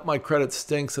 Paul. Help, my credit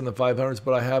stinks in the 500s,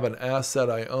 but I have an asset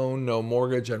I own, no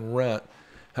mortgage and rent.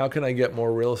 How can I get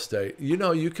more real estate? You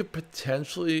know, you could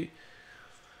potentially,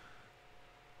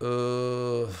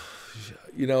 get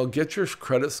your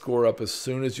credit score up as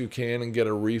soon as you can and get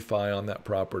a refi on that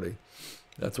property.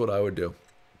 That's what I would do.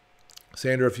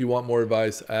 Sandra, if you want more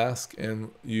advice, ask,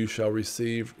 and you shall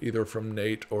receive either from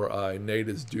Nate or I. Nate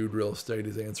is Dude Real Estate.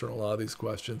 He's answering a lot of these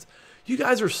questions. You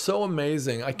guys are so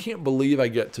amazing. I can't believe I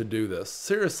get to do this.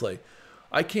 Seriously,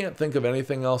 I can't think of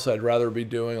anything else I'd rather be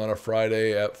doing on a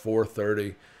Friday at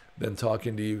 4:30 than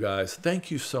talking to you guys.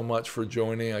 Thank you so much for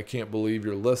joining. I can't believe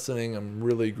you're listening. I'm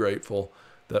really grateful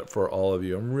for all of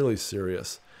you. I'm really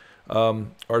serious.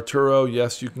 Arturo,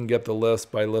 yes, you can get the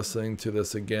list by listening to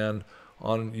this again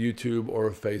on YouTube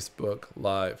or Facebook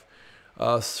Live.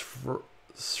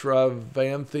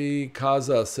 Sravanthi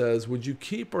Kaza says, would you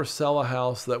keep or sell a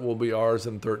house that will be ours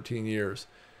in 13 years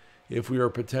if we are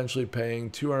potentially paying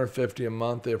 $250 a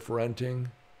month if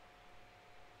renting,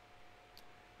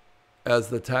 as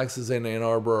the taxes in Ann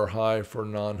Arbor are high for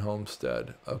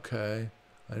non-homestead? Okay,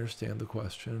 I understand the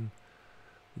question.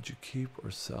 Would you keep or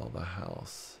sell the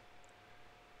house?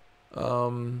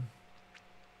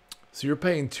 So you're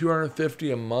paying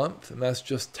 $250 a month, and that's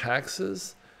just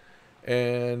taxes,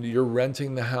 and you're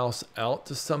renting the house out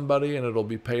to somebody, and it'll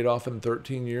be paid off in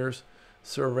 13 years.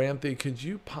 Sravanthi, could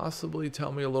you possibly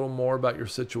tell me a little more about your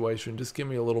situation? Just give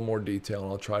me a little more detail,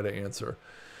 and I'll try to answer.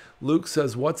 Luke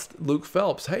says, Luke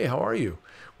Phelps, hey, how are you?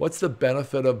 What's the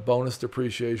benefit of bonus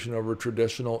depreciation over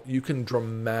traditional? You can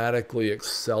dramatically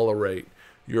accelerate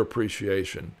your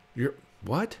appreciation. Your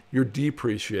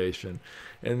depreciation.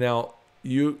 And now,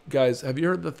 you guys, have you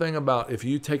heard the thing about if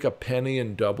you take a penny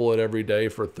and double it every day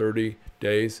for 30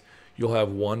 days, you'll have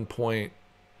little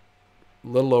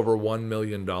over $1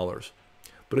 million.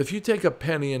 But if you take a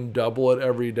penny and double it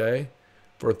every day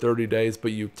for 30 days,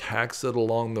 but you tax it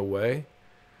along the way,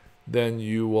 then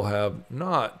you will have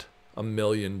not $1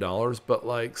 million, but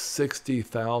like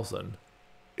 60,000.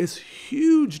 It's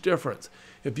huge difference.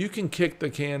 If you can kick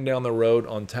the can down the road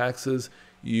on taxes,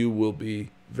 you will be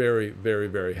very, very,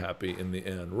 very happy in the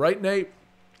end. Right, Nate?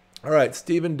 All right,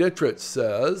 Stephen Dittrich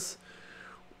says,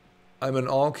 I'm an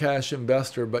all-cash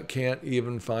investor, but can't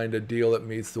even find a deal that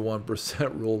meets the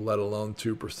 1% rule, let alone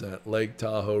 2%. Lake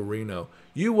Tahoe, Reno.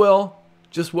 You will.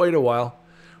 Just wait a while.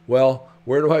 Well,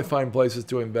 where do I find places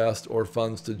to invest or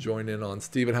funds to join in on?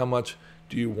 Stephen, how much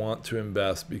do you want to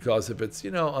invest? Because if it's,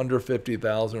 under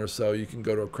 50,000 or so, you can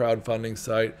go to a crowdfunding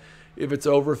site. If it's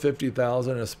over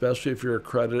 50,000, especially if you're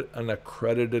an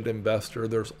accredited investor,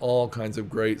 there's all kinds of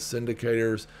great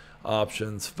syndicators,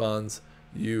 options, funds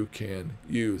you can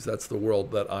use. That's the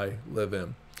world that I live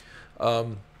in.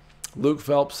 Luke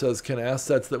Phelps says, can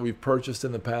assets that we've purchased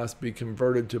in the past be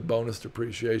converted to bonus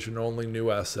depreciation, or only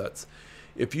new assets?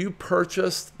 If you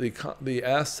purchased the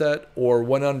asset or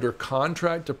went under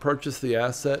contract to purchase the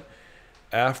asset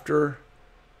after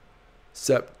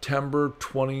September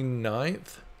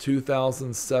 29th,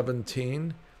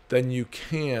 2017, then you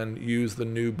can use the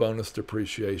new bonus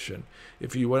depreciation.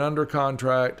 If you went under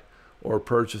contract or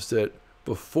purchased it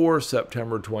before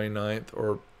September 29th,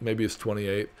 or maybe it's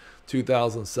 28th,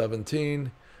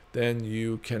 2017, then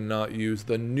you cannot use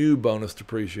the new bonus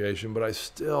depreciation. But I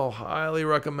still highly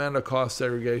recommend a cost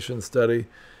segregation study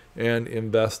and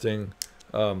investing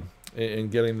in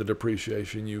getting the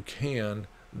depreciation you can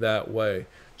that way.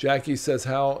 Jackie says,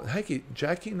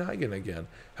 Jackie Nigan again,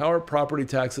 how are property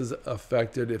taxes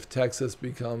affected if Texas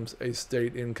becomes a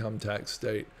state income tax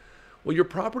state? Well, your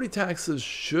property taxes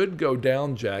should go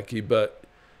down, Jackie, but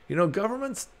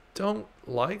governments don't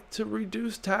like to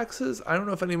reduce taxes. I don't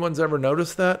know if anyone's ever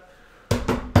noticed that.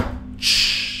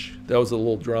 That was a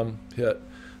little drum hit.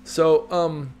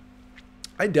 So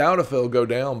I doubt if it'll go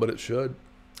down, but it should.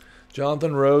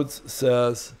 Jonathan Rhodes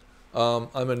says, I'm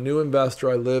a new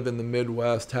investor. I live in the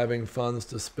Midwest, having funds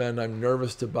to spend. I'm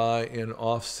nervous to buy in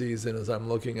off-season as I'm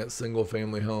looking at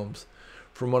single-family homes.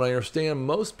 From what I understand,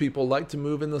 most people like to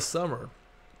move in the summer.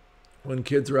 When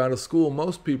kids are out of school,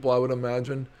 most people, I would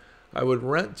imagine, I would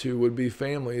rent to would be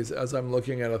families, as I'm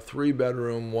looking at a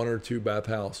 3-bedroom, 1 or 2 bath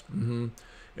house.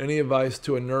 Any advice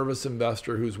to a nervous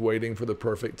investor who's waiting for the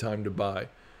perfect time to buy?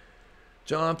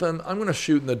 Jonathan, I'm going to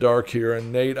shoot in the dark here,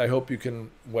 and Nate, I hope you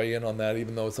can weigh in on that,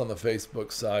 even though it's on the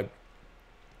Facebook side.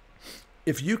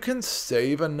 If you can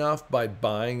save enough by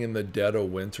buying in the dead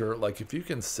of winter, like if you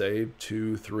can save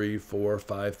 $2,000, $3,000,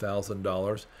 $4,000,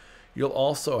 $5,000, you'll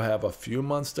also have a few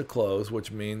months to close,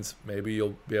 which means maybe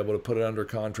you'll be able to put it under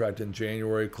contract in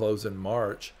January, close in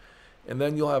March, and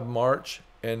then you'll have March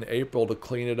and April to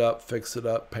clean it up, fix it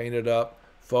up, paint it up,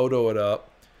 photo it up,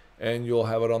 and you'll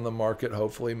have it on the market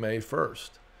hopefully May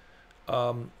 1st.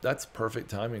 That's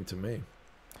perfect timing to me.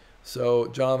 So,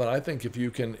 Jonathan, I think if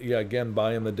you can, again,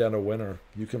 buy in the dead of winter,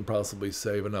 you can possibly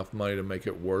save enough money to make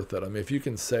it worth it. I mean, if you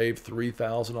can save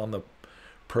 $3,000 on the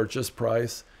purchase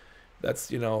price,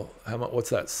 that's, how much?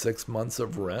 What's that? 6 months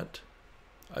of rent?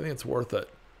 I think it's worth it.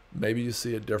 Maybe you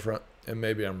see it different, and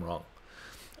maybe I'm wrong.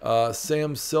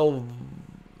 Sam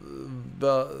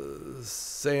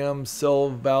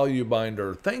Value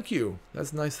Binder. Thank you.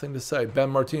 That's a nice thing to say. Ben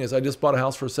Martinez. I just bought a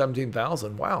house for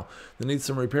 $17,000. Wow. They need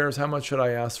some repairs. How much should I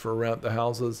ask for rent? The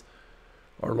houses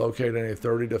are located in a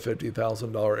 $30,000 to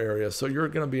 $50,000 area. So you're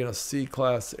going to be in a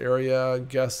C-class area,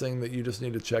 guessing that you just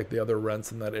need to check the other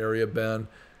rents in that area, Ben.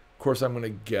 Of course, I'm going to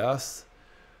guess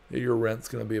that your rent's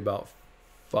going to be about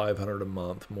 $500 a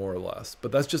month, more or less.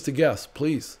 But that's just a guess.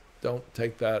 Please don't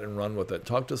take that and run with it.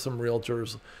 Talk to some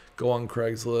realtors, go on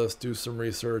Craigslist, do some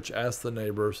research, ask the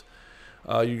neighbors.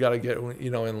 You got to get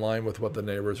in line with what the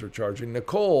neighbors are charging.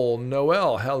 Nicole,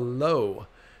 Noel, hello.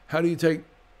 How do you take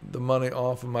the money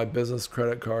off of my business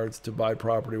credit cards to buy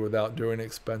property without doing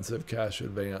expensive cash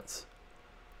advance?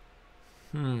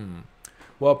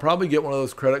 Well, probably get one of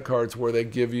those credit cards where they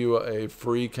give you a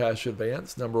free cash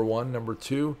advance, number one. Number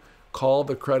two, call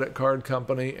the credit card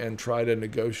company and try to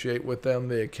negotiate with them.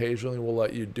 They occasionally will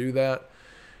let you do that.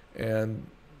 And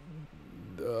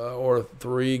or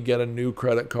three, get a new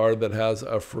credit card that has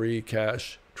a free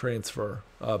cash transfer,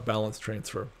 balance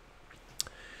transfer.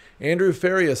 Andrew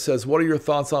Farias says, what are your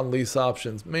thoughts on lease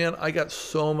options? Man, I got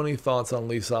so many thoughts on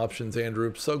lease options,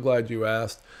 Andrew. So glad you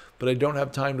asked, but I don't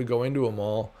have time to go into them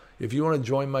all. If you want to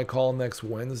join my call next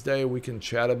Wednesday, we can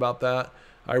chat about that.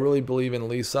 I really believe in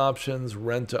lease options,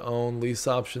 rent to own, lease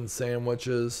option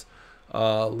sandwiches,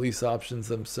 lease options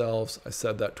themselves. I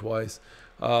said that twice.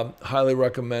 Highly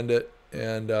recommend it.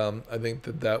 And I think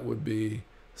that would be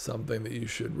something that you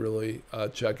should really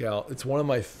check out. It's one of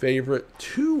my favorite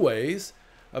 2 ways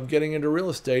of getting into real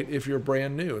estate if you're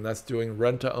brand new. And that's doing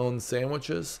rent to own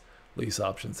sandwiches, lease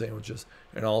option sandwiches,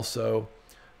 and also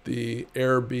the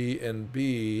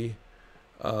Airbnb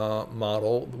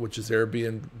model, which is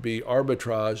Airbnb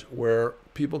arbitrage, where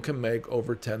people can make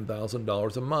over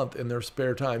 $10,000 a month in their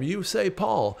spare time. You say,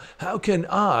 Paul, how can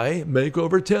I make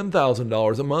over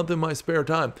 $10,000 a month in my spare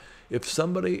time?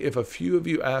 If a few of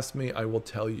you ask me, I will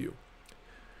tell you.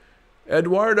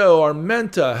 Eduardo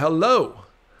Armenta, hello.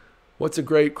 What's a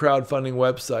great crowdfunding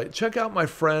website? Check out my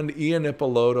friend Ian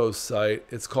Ippolito's site.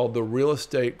 It's called the Real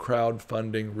Estate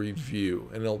Crowdfunding Review,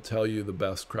 and it'll tell you the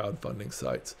best crowdfunding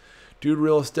sites. Dude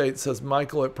Real Estate says,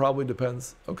 Michael, it probably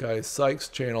depends. Okay, Sykes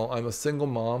Channel. I'm a single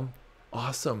mom.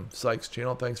 Awesome, Sykes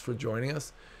Channel. Thanks for joining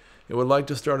us. I would like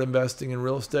to start investing in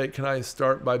real estate. Can I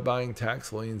start by buying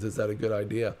tax liens? Is that a good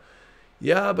idea?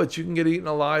 Yeah, but you can get eaten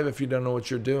alive if you don't know what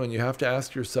you're doing. You have to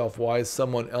ask yourself, why has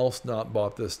someone else not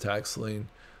bought this tax lien?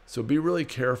 So be really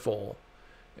careful.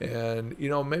 And,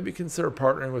 maybe consider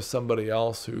partnering with somebody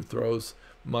else who throws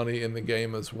money in the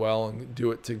game as well, and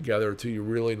do it together till you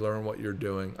really learn what you're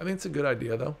doing. I think it's a good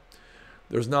idea, though.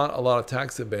 There's not a lot of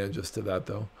tax advantages to that,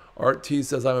 though. Art T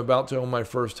says, I'm about to own my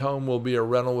first home. Will be a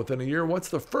rental within a year. What's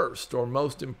the first or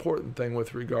most important thing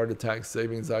with regard to tax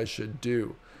savings I should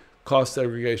do? Cost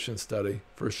segregation study,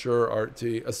 for sure, Art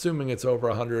T, assuming it's over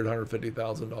 $100,000,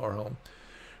 $150,000 home.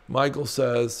 Michael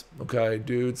says, okay,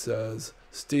 Dude says,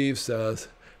 Steve says,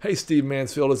 hey, Steve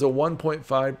Mansfield, is a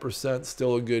 1.5%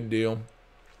 still a good deal?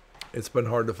 It's been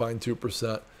hard to find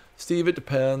 2%. Steve, it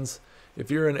depends.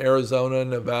 If you're in Arizona,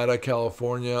 Nevada,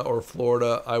 California, or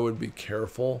Florida, I would be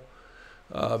careful.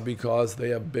 because they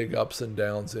have big ups and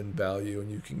downs in value, and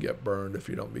you can get burned if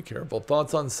you don't be careful.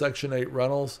 Thoughts on Section 8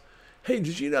 rentals? Hey,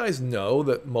 did you guys know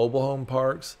that mobile home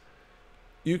parks,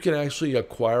 you can actually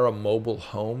acquire a mobile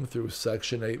home through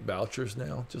Section 8 vouchers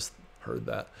now? Just heard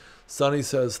that. Sonny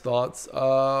says, thoughts?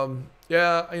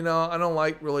 Yeah, I don't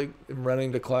like really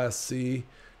renting to Class C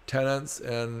tenants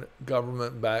and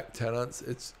government-backed tenants.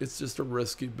 It's just a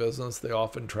risky business. They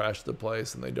often trash the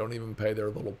place, and they don't even pay their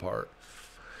little part.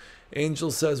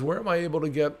 Angel says, where am I able to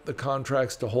get the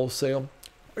contracts to wholesale?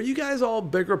 Are you guys all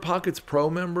BiggerPockets Pro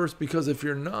members? Because if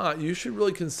you're not, you should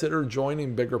really consider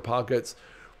joining BiggerPockets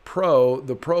Pro.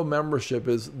 The Pro membership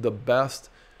is the best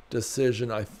decision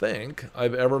I think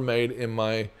I've ever made in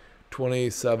my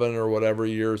 27 or whatever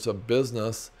years of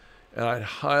business. And I'd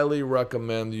highly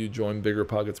recommend you join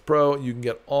BiggerPockets Pro. You can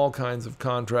get all kinds of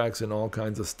contracts in all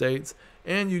kinds of states,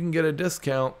 and you can get a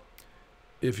discount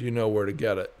if you know where to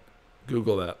get it.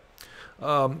 Google that.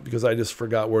 Because I just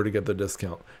forgot where to get the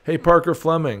discount. Hey, Parker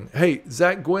Fleming. Hey,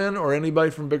 Zach Gwynn or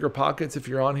anybody from BiggerPockets, if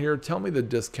you're on here, tell me the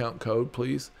discount code,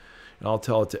 please. And I'll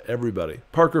tell it to everybody.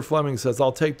 Parker Fleming says,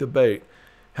 I'll take the bait.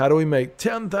 How do we make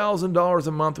 $10,000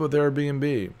 a month with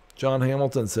Airbnb? John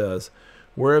Hamilton says,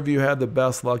 where have you had the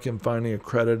best luck in finding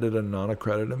accredited and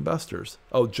non-accredited investors?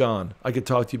 Oh, John, I could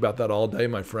talk to you about that all day,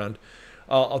 my friend.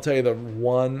 I'll tell you the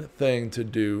one thing to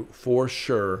do for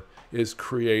sure is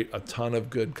create a ton of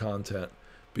good content.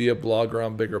 Be a blogger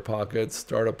on BiggerPockets,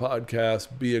 start a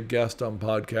podcast, be a guest on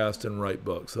podcasts, and write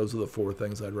books. Those are the 4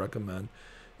 things I'd recommend.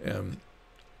 And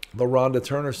LaRonda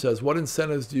Turner says, what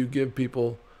incentives do you give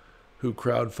people who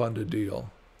crowdfund a deal?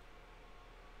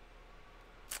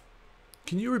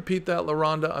 Can you repeat that,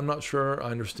 LaRonda? I'm not sure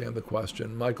I understand the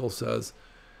question. Michael says,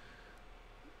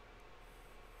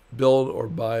 build or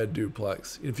buy a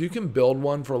duplex. If you can build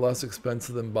one for less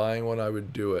expensive than buying one, I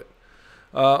would do it.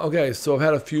 Okay, so I've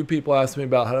had a few people ask me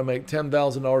about how to make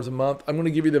 $10,000 a month. I'm going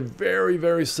to give you the very,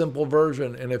 very simple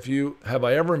version. And if you have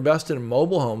I ever invested in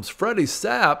mobile homes, Freddie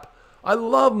Sapp, I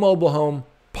love mobile home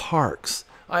parks.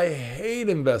 I hate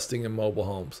investing in mobile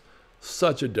homes.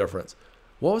 Such a difference.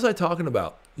 What was I talking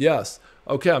about? Yes.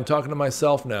 Okay, I'm talking to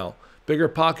myself now.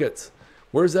 BiggerPockets.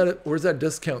 Where's that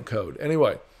discount code?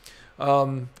 Anyway,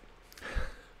 I'm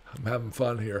having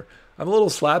fun here. I'm a little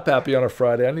slap happy on a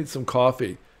Friday. I need some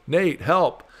coffee. Nate,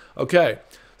 help. Okay,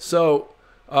 so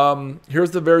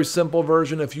here's the very simple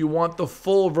version. If you want the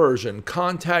full version,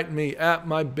 contact me at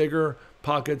my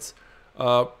BiggerPockets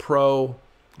my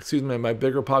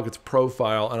BiggerPockets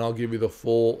profile, and I'll give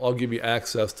you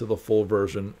access to the full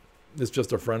version. It's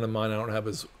just a friend of mine. I don't have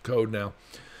his code now,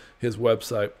 his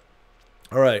website.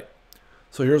 All right,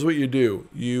 so here's what you do.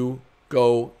 You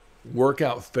go work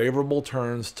out favorable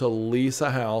terms to lease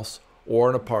a house or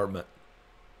an apartment,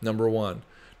 number 1.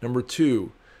 Number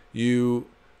 2, you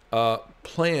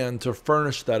plan to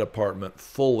furnish that apartment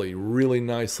fully, really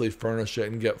nicely furnish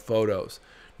it and get photos.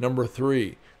 Number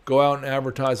 3, go out and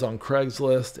advertise on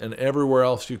Craigslist and everywhere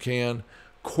else you can,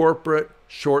 corporate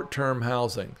short-term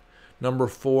housing. Number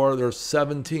 4, there's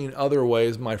 17 other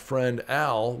ways my friend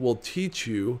Al will teach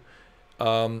you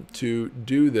to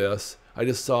do this. I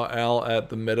just saw Al at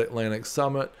the Mid-Atlantic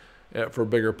Summit for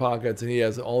BiggerPockets, and he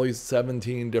has all these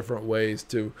 17 different ways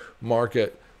to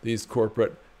market these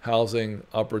corporate housing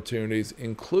opportunities,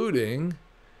 including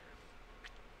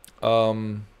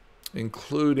going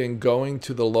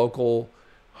to the local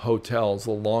hotels,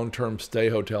 the long-term stay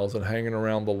hotels, and hanging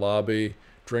around the lobby,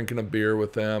 drinking a beer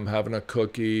with them, having a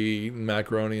cookie, eating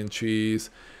macaroni and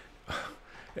cheese,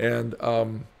 and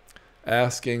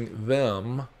asking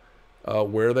them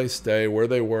where they stay, where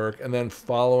they work, and then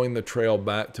following the trail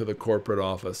back to the corporate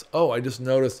office. Oh, I just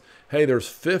noticed, hey, there's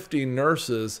 50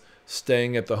 nurses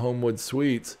staying at the Homewood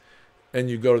Suites, and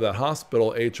you go to that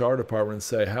hospital HR department and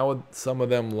say, how would some of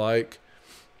them like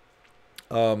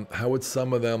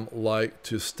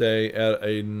to stay at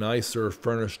a nicer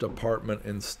furnished apartment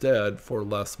instead for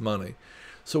less money?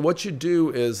 So what you do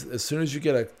is, as soon as you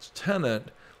get a tenant,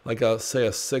 like say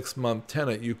a 6-month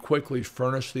tenant, you quickly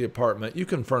furnish the apartment. You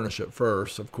can furnish it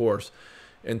first, of course,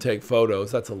 and take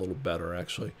photos. That's a little better,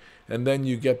 actually. And then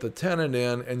you get the tenant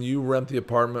in and you rent the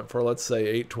apartment for, let's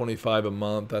say, $825 a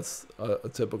month. That's a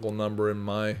typical number in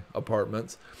my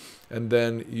apartments. And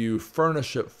then you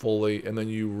furnish it fully, and then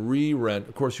you re-rent.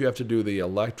 Of course, you have to do the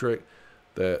electric,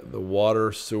 the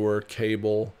water, sewer,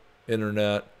 cable,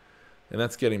 internet, and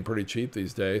that's getting pretty cheap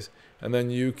these days. And then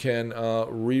you can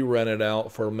re-rent it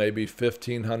out for maybe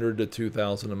 $1,500 to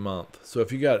 $2,000 a month. So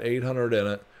if you got $800 in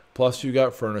it, plus you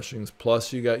got furnishings,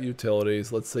 plus you got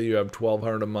utilities, let's say you have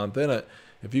 $1,200 a month in it,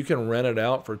 if you can rent it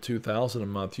out for $2,000 a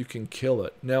month, you can kill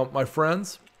it. Now, my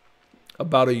friends,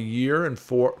 About a year and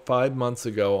 5 months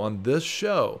ago on this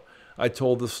show, I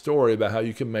told the story about how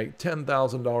you can make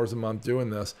 $10,000 a month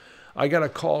doing this. I got a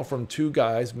call from two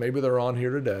guys, maybe they're on here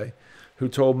today, who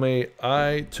told me,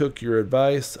 I took your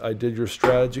advice, I did your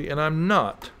strategy, and I'm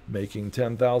not making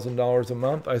 $10,000 a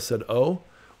month. I said, oh,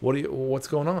 what's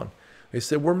going on? They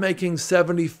said, we're making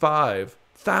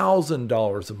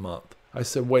 $75,000 a month. I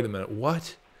said, wait a minute,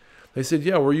 what? They said,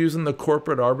 yeah, we're using the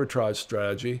corporate arbitrage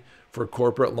strategy for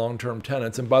corporate long-term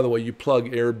tenants. And by the way, you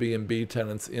plug Airbnb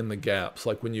tenants in the gaps,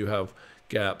 like when you have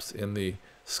gaps in the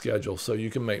schedule. So you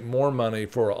can make more money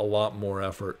for a lot more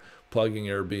effort plugging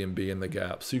Airbnb in the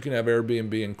gaps. So you can have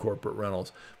Airbnb in corporate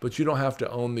rentals, but you don't have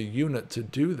to own the unit to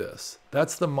do this.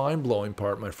 That's the mind-blowing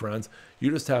part, my friends.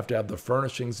 You just have to have the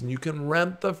furnishings, and you can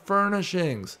rent the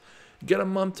furnishings. Get a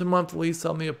month-to-month lease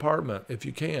on the apartment if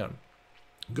you can.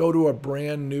 Go to a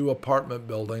brand new apartment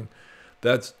building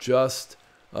that's just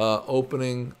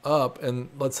opening up, and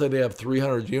let's say they have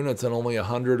 300 units and only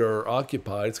 100 are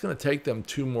occupied. It's going to take them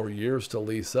 2 more years to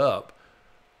lease up.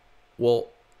 Well,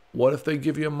 what if they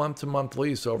give you a month-to-month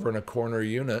lease over in a corner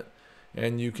unit,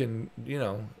 and you can,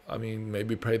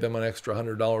 maybe pay them an extra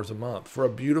 $100 a month for a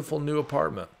beautiful new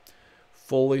apartment,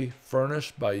 fully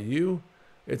furnished by you?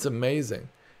 It's amazing.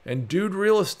 And Dude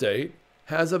Real Estate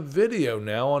has a video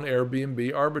now on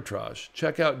Airbnb arbitrage.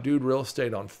 Check out Dude Real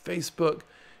Estate on Facebook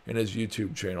and his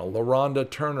YouTube channel. LaRhonda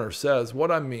Turner says, what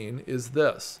I mean is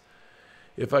this.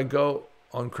 If I go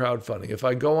on crowdfunding, if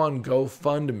I go on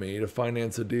GoFundMe to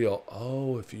finance a deal,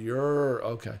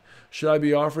 okay. Should I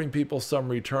be offering people some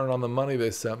return on the money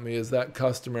they sent me? Is that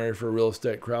customary for real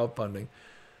estate crowdfunding?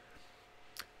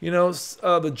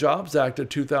 The Jobs Act of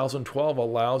 2012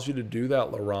 allows you to do that,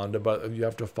 LaRhonda, but you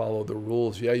have to follow the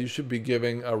rules. Yeah, you should be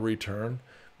giving a return.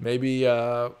 Maybe,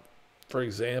 for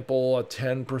example, a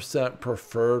 10%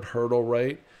 preferred hurdle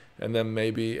rate, and then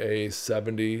maybe a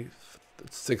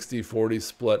 60-40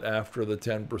 split after the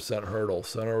 10% hurdle.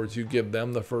 So in other words, you give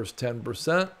them the first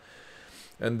 10%,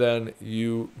 and then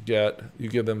you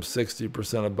give them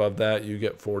 60% above that, you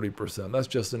get 40%. That's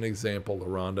just an example,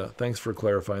 LaRhonda. Thanks for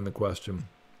clarifying the question.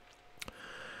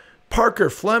 Parker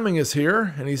Fleming is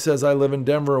here, and he says, I live in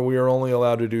Denver, and we are only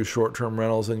allowed to do short-term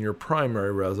rentals in your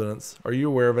primary residence. Are you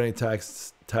aware of any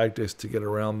tactics to get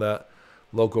around that,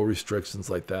 local restrictions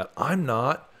like that? I'm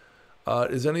not.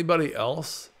 Is anybody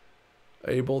else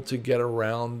able to get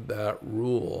around that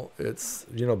rule? It's,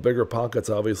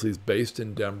 BiggerPockets obviously is based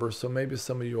in Denver, so maybe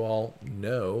some of you all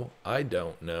know. I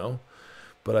don't know,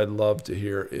 but I'd love to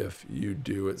hear if you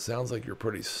do. It sounds like you're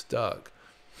pretty stuck.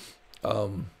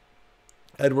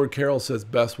 Edward Carroll says,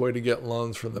 best way to get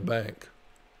loans from the bank.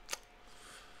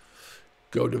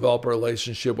 Go develop a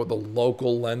relationship with a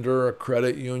local lender, a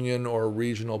credit union, or a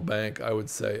regional bank, I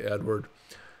would say, Edward.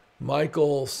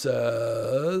 Michael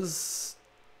says,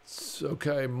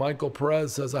 Michael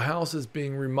Perez says, a house is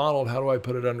being remodeled. How do I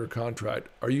put it under contract?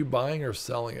 Are you buying or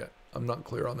selling it? I'm not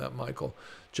clear on that, Michael.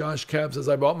 Josh Cab says,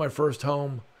 I bought my first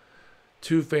home,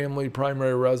 2-family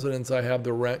primary residence. I have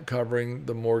the rent covering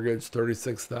the mortgage,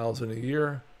 $36,000 a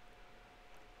year.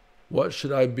 What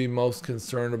should I be most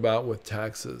concerned about with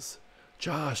taxes?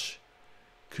 Josh,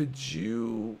 could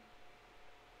you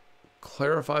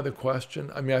clarify the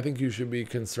question? I think you should be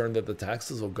concerned that the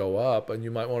taxes will go up, and you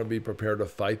might want to be prepared to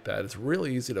fight that. It's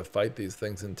really easy to fight these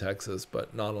things in Texas,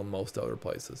 but not on most other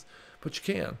places. But you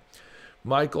can.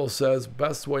 Michael says,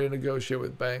 best way to negotiate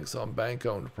with banks on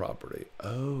bank-owned property.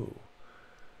 Oh.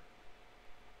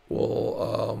 Well,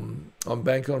 on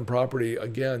bank-owned property,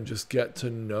 again, just get to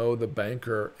know the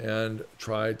banker and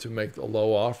try to make a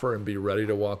low offer and be ready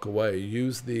to walk away.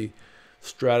 Use the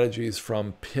strategies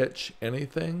from Pitch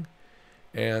Anything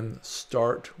and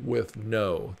Start with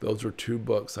No. Those are 2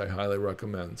 books I highly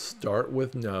recommend. Start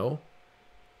with No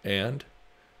and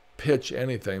Pitch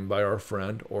Anything by our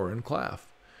friend Oren Klaff.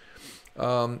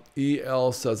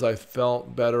 EL says, I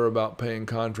felt better about paying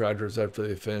contractors after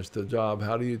they finished the job.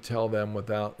 How do you tell them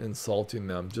without insulting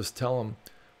them? Just tell them,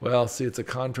 well, see, it's a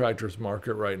contractor's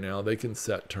market right now. They can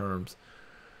set terms.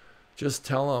 Just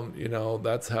tell them,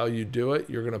 that's how you do it.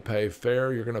 You're going to pay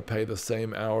fair. You're going to pay the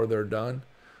same hour they're done.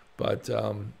 But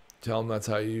tell them that's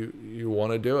how you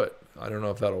want to do it. I don't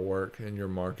know if that'll work in your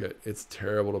market. It's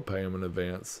terrible to pay them in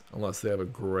advance unless they have a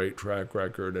great track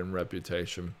record and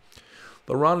reputation.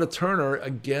 LaRhonda Turner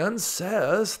again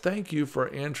says, thank you for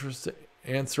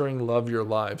answering Love Your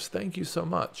Lives. Thank you so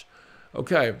much.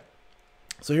 Okay,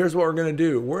 so here's what we're going to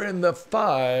do. We're in the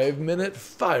 5-minute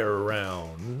fire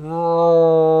round.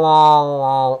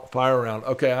 Fire round.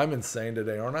 Okay, I'm insane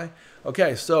today, aren't I?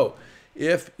 Okay, so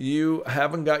if you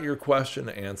haven't got your question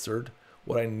answered,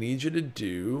 what I need you to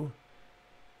do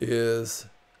is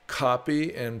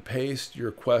copy and paste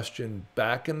your question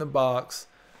back in the box,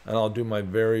 and I'll do my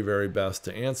very, very best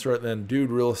to answer it. And then Dude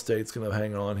Real Estate's going to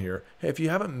hang on here. Hey, if you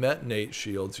haven't met Nate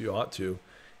Shields, you ought to.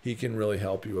 He can really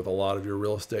help you with a lot of your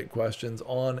real estate questions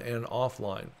on and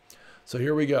offline. So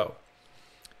here we go.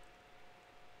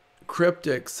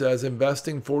 Cryptic says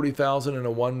investing $40,000 in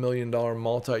a $1 million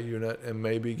multi-unit and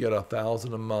maybe get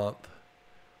 $1,000 a month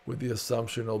with the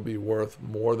assumption it'll be worth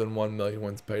more than $1 million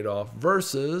when it's paid off,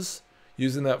 versus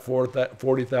using that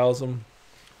 $40,000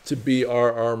 to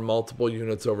BRR multiple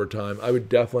units over time. I would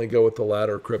definitely go with the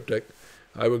latter, Cryptic.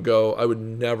 I would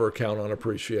never count on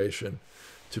appreciation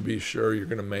to be sure you're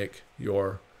going to make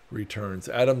your returns.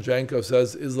 Adam Janko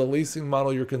says, is the leasing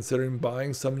model you're considering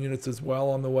buying some units as well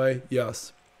on the way?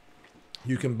 Yes,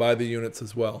 you can buy the units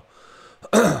as well.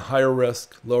 Higher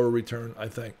risk, lower return, I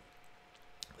think.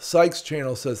 Sykes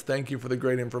Channel says, thank you for the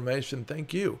great information.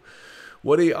 Thank you.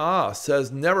 Woody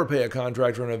says, never pay a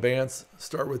contractor in advance.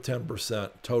 Start with 10%.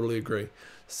 Totally agree.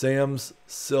 Sam's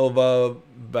Silva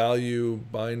Value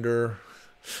Binder.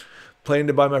 Planning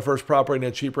to buy my first property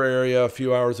in a cheaper area a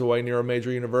few hours away near a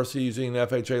major university, using an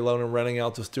FHA loan and renting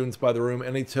out to students by the room.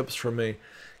 Any tips for me?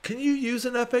 Can you use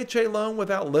an FHA loan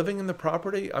without living in the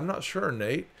property? I'm not sure,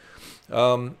 Nate.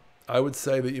 I would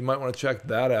say that you might want to check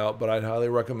that out, but I'd highly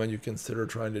recommend you consider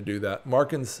trying to do that.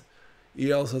 Markins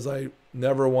EL says, I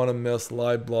never want to miss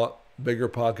live block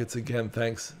BiggerPockets again.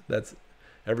 Thanks. That's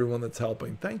everyone that's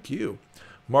helping. Thank you.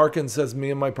 Markins says,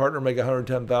 me and my partner make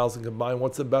 $110,000 combined.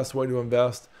 What's the best way to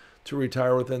invest to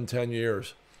retire within 10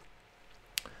 years?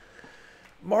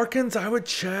 Markins, I would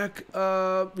check,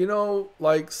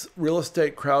 like real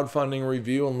estate crowdfunding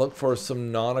review and look for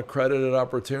some non-accredited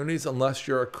opportunities, unless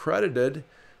you're accredited,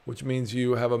 which means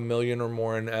you have $1 million or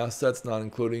more in assets, not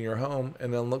including your home,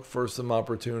 and then look for some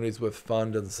opportunities with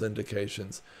fund and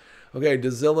syndications. Okay,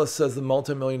 Dezilla says the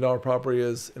multi-million-dollar property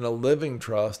is in a living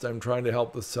trust. I'm trying to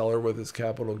help the seller with his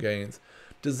capital gains.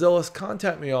 Dezillas,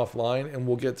 contact me offline and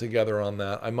we'll get together on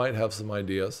that. I might have some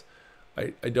ideas.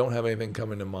 I don't have anything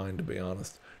coming to mind, to be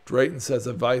honest. Drayton says,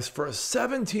 advice for a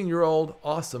 17-year-old,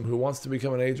 awesome, who wants to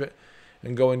become an agent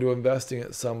and go into investing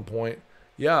at some point.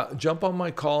 Yeah, jump on my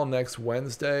call next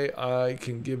Wednesday. I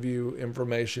can give you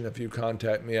information if you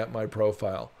contact me at my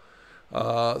profile.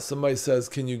 Somebody says,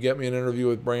 can you get me an interview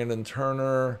with Brandon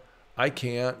Turner? I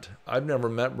can't. I've never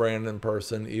met Brandon in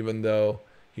person, even though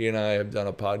he and I have done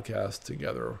a podcast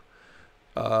together.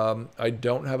 I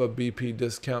don't have a BP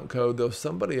discount code, though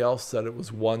somebody else said it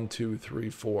was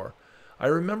 1234. I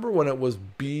remember when it was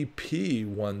BP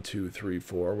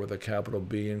 1234 with a capital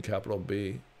B and capital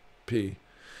B, P.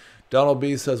 Donald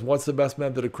B says, what's the best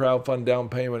method of crowdfund down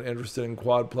payment? Interested in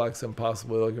quadplex and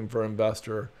possibly looking for an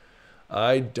investor.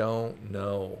 I don't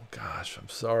know. Gosh, I'm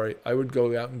sorry. I would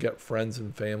go out and get friends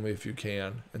and family if you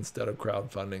can instead of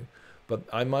crowdfunding. But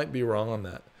I might be wrong on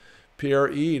that. Pierre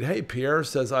Eid. Hey, Pierre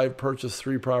says, I've purchased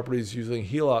 3 properties using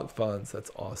HELOC funds.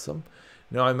 That's awesome.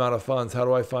 Now I'm out of funds. How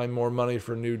do I find more money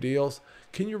for new deals?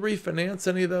 Can you refinance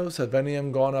any of those? Have any of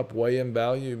them gone up way in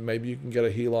value? Maybe you can get a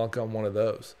HELOC on one of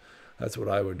those. That's what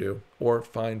I would do. Or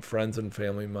find friends and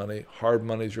family money. Hard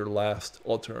money is your last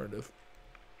alternative.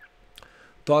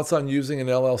 Thoughts on using an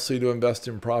LLC to invest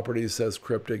in properties, says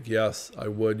Cryptic. Yes, I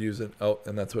would use it. Oh,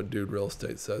 and that's what Dude Real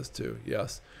Estate says too.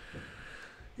 Yes.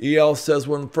 EL says,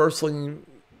 when firstly,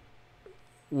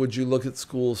 would you look at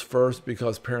schools first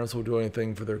because parents will do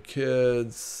anything for their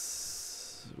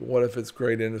kids? What if it's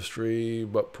great industry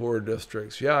but poor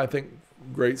districts? Yeah, I think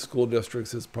great school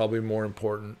districts is probably more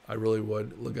important. I really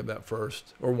would look at that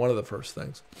first, or one of the first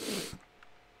things.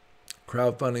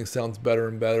 Crowdfunding sounds better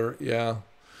and better. Yeah,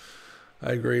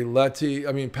 I agree.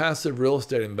 Passive real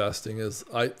estate investing is,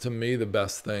 to me, the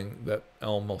best thing that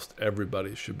almost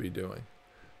everybody should be doing.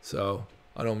 So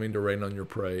I don't mean to rain on your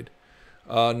parade.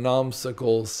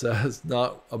 Nomsicle says,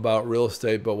 not about real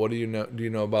estate, but what do you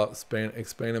know about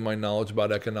expanding my knowledge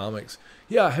about economics?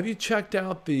 Yeah, have you checked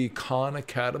out the Khan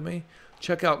Academy?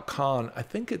 Check out Khan, I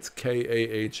think it's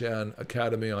K-A-H-N,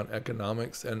 Academy on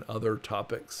Economics and Other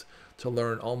Topics, to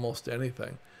learn almost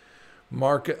anything.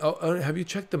 Have you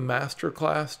checked the master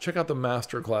class? Check out the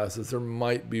master classes. There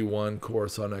might be one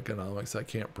course on economics. I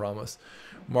can't promise.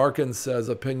 Markin says,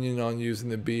 opinion on using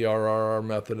the BRRR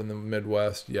method in the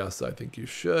Midwest. Yes, I think you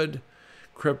should.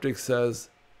 Cryptic says,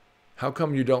 how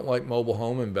come you don't like mobile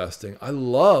home investing? I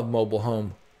love mobile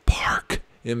home park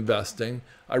investing.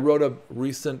 I wrote a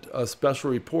recent special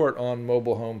report on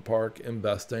mobile home park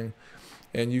investing,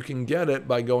 and you can get it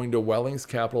by going to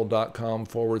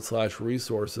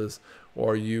wellingscapital.com/resources,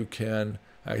 or you can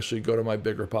actually go to my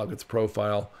BiggerPockets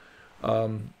profile.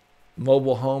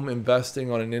 Mobile home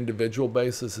investing on an individual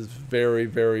basis is very,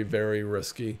 very, very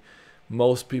risky.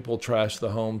 Most people trash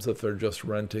the homes if they're just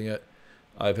renting it.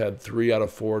 I've had 3 out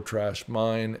of 4 trash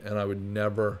mine, and I would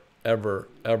never, ever,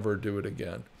 ever do it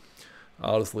again.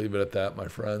 I'll just leave it at that, my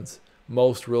friends.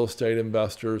 Most real estate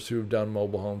investors who've done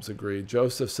mobile homes agree.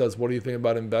 Joseph says, what do you think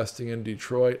about investing in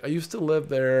Detroit? I used to live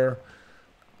there.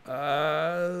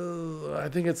 I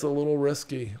think it's a little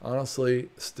risky, honestly.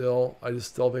 I just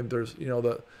still think there's,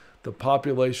 the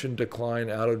population decline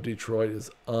out of Detroit is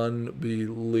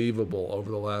unbelievable over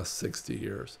the last 60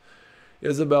 years.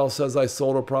 Isabel says, I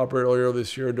sold a property earlier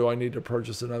this year. Do I need to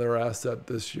purchase another asset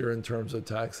this year in terms of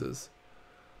taxes?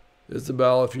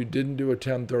 Isabel, if you didn't do a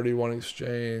 1031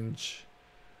 exchange,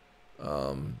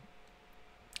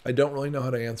 I don't really know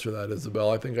how to answer that, Isabel.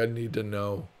 I think I need to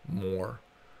know more.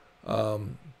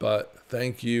 But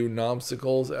thank you,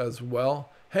 Nomsicles, as well.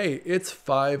 Hey, it's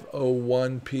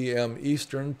 5:01 p.m.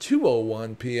 Eastern,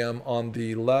 2:01 p.m. on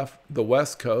the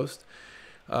West Coast.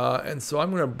 And so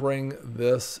I'm going to bring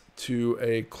this to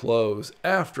a close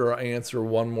after I answer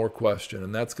one more question.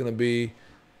 And that's going to be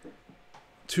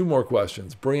 2 more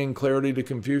questions. Bringing clarity to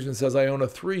confusion says, I own a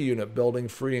 3-unit building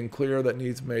free and clear that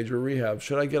needs major rehab.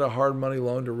 Should I get a hard money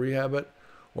loan to rehab it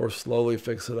or slowly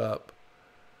fix it up?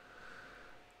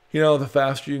 The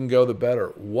faster you can go, the better.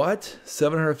 What?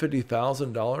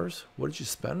 $750,000? What did you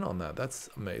spend on that? That's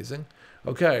amazing.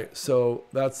 Okay, so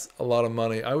that's a lot of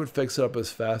money. I would fix it up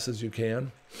as fast as you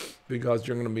can because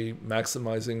you're going to be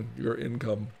maximizing your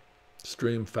income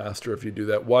stream faster if you do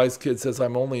that. Wise Kid says,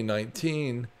 I'm only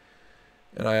 19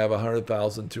 and I have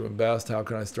 $100,000 to invest. How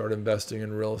can I start investing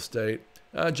in real estate?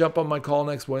 Jump on my call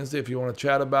next Wednesday if you want to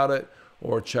chat about it,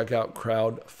 or check out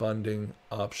crowdfunding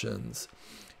options.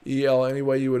 EL, any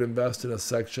way you would invest in a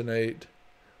Section 8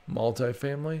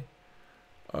 multifamily?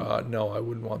 No, I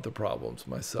wouldn't want the problems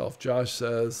myself. Josh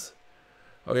says,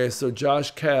 okay, so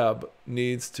Josh Cab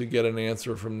needs to get an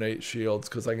answer from Nate Shields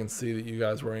because I can see that you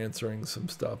guys were answering some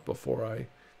stuff before I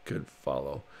could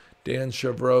follow. Dan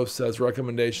Chevreau says,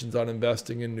 recommendations on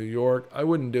investing in New York. I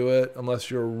wouldn't do it unless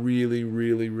you're a really,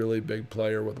 really, really big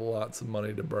player with lots of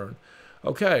money to burn.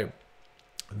 Okay,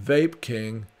 Vape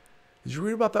King. Did you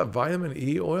read about that vitamin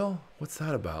E oil? What's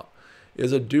that about?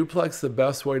 Is a duplex the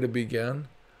best way to begin?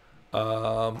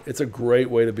 It's a great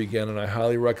way to begin, and I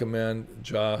highly recommend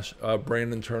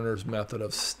Brandon Turner's method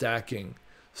of stacking.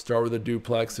 Start with a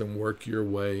duplex and work your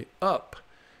way up.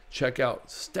 Check out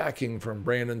Stacking from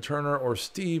Brandon Turner or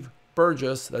Steve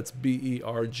Burgess, that's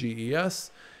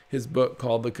Berges, his book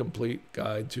called The Complete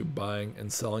Guide to Buying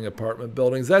and Selling Apartment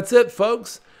Buildings. That's it,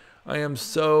 folks. I am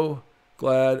so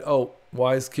glad. Oh,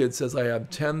 Wise Kid says I have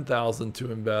 $10,000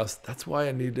 to invest. That's why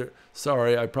I need to.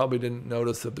 Sorry, I probably didn't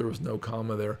notice that there was no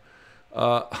comma there.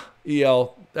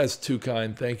 EL, that's too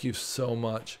kind. Thank you so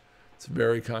much. It's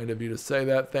very kind of you to say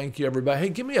that. Thank you, everybody. Hey,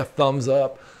 give me a thumbs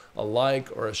up, a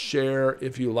like, or a share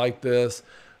if you like this.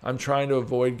 I'm trying to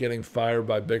avoid getting fired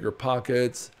by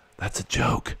BiggerPockets. That's a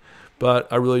joke.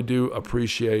 But I really do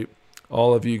appreciate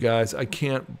all of you guys. I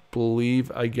can't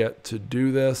believe I get to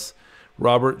do this.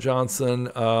 Robert Johnson,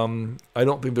 I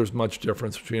don't think there's much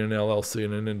difference between an LLC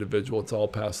and an individual. It's all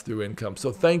pass-through income.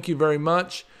 So thank you very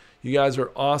much. You guys are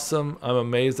awesome. I'm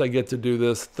amazed I get to do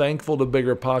this. Thankful to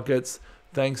BiggerPockets.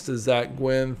 Thanks to Zach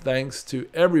Gwynn. Thanks to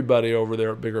everybody over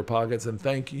there at BiggerPockets. And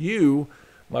thank you,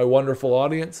 my wonderful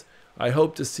audience. I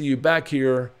hope to see you back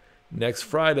here next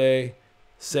Friday.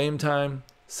 Same time,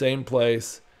 same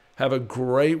place. Have a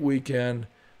great weekend.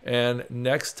 And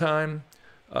next time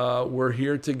we're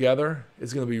here together,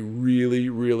 it's going to be really,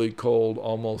 really cold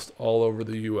almost all over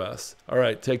the U.S. All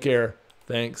right, take care.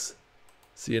 Thanks.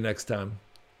 See you next time.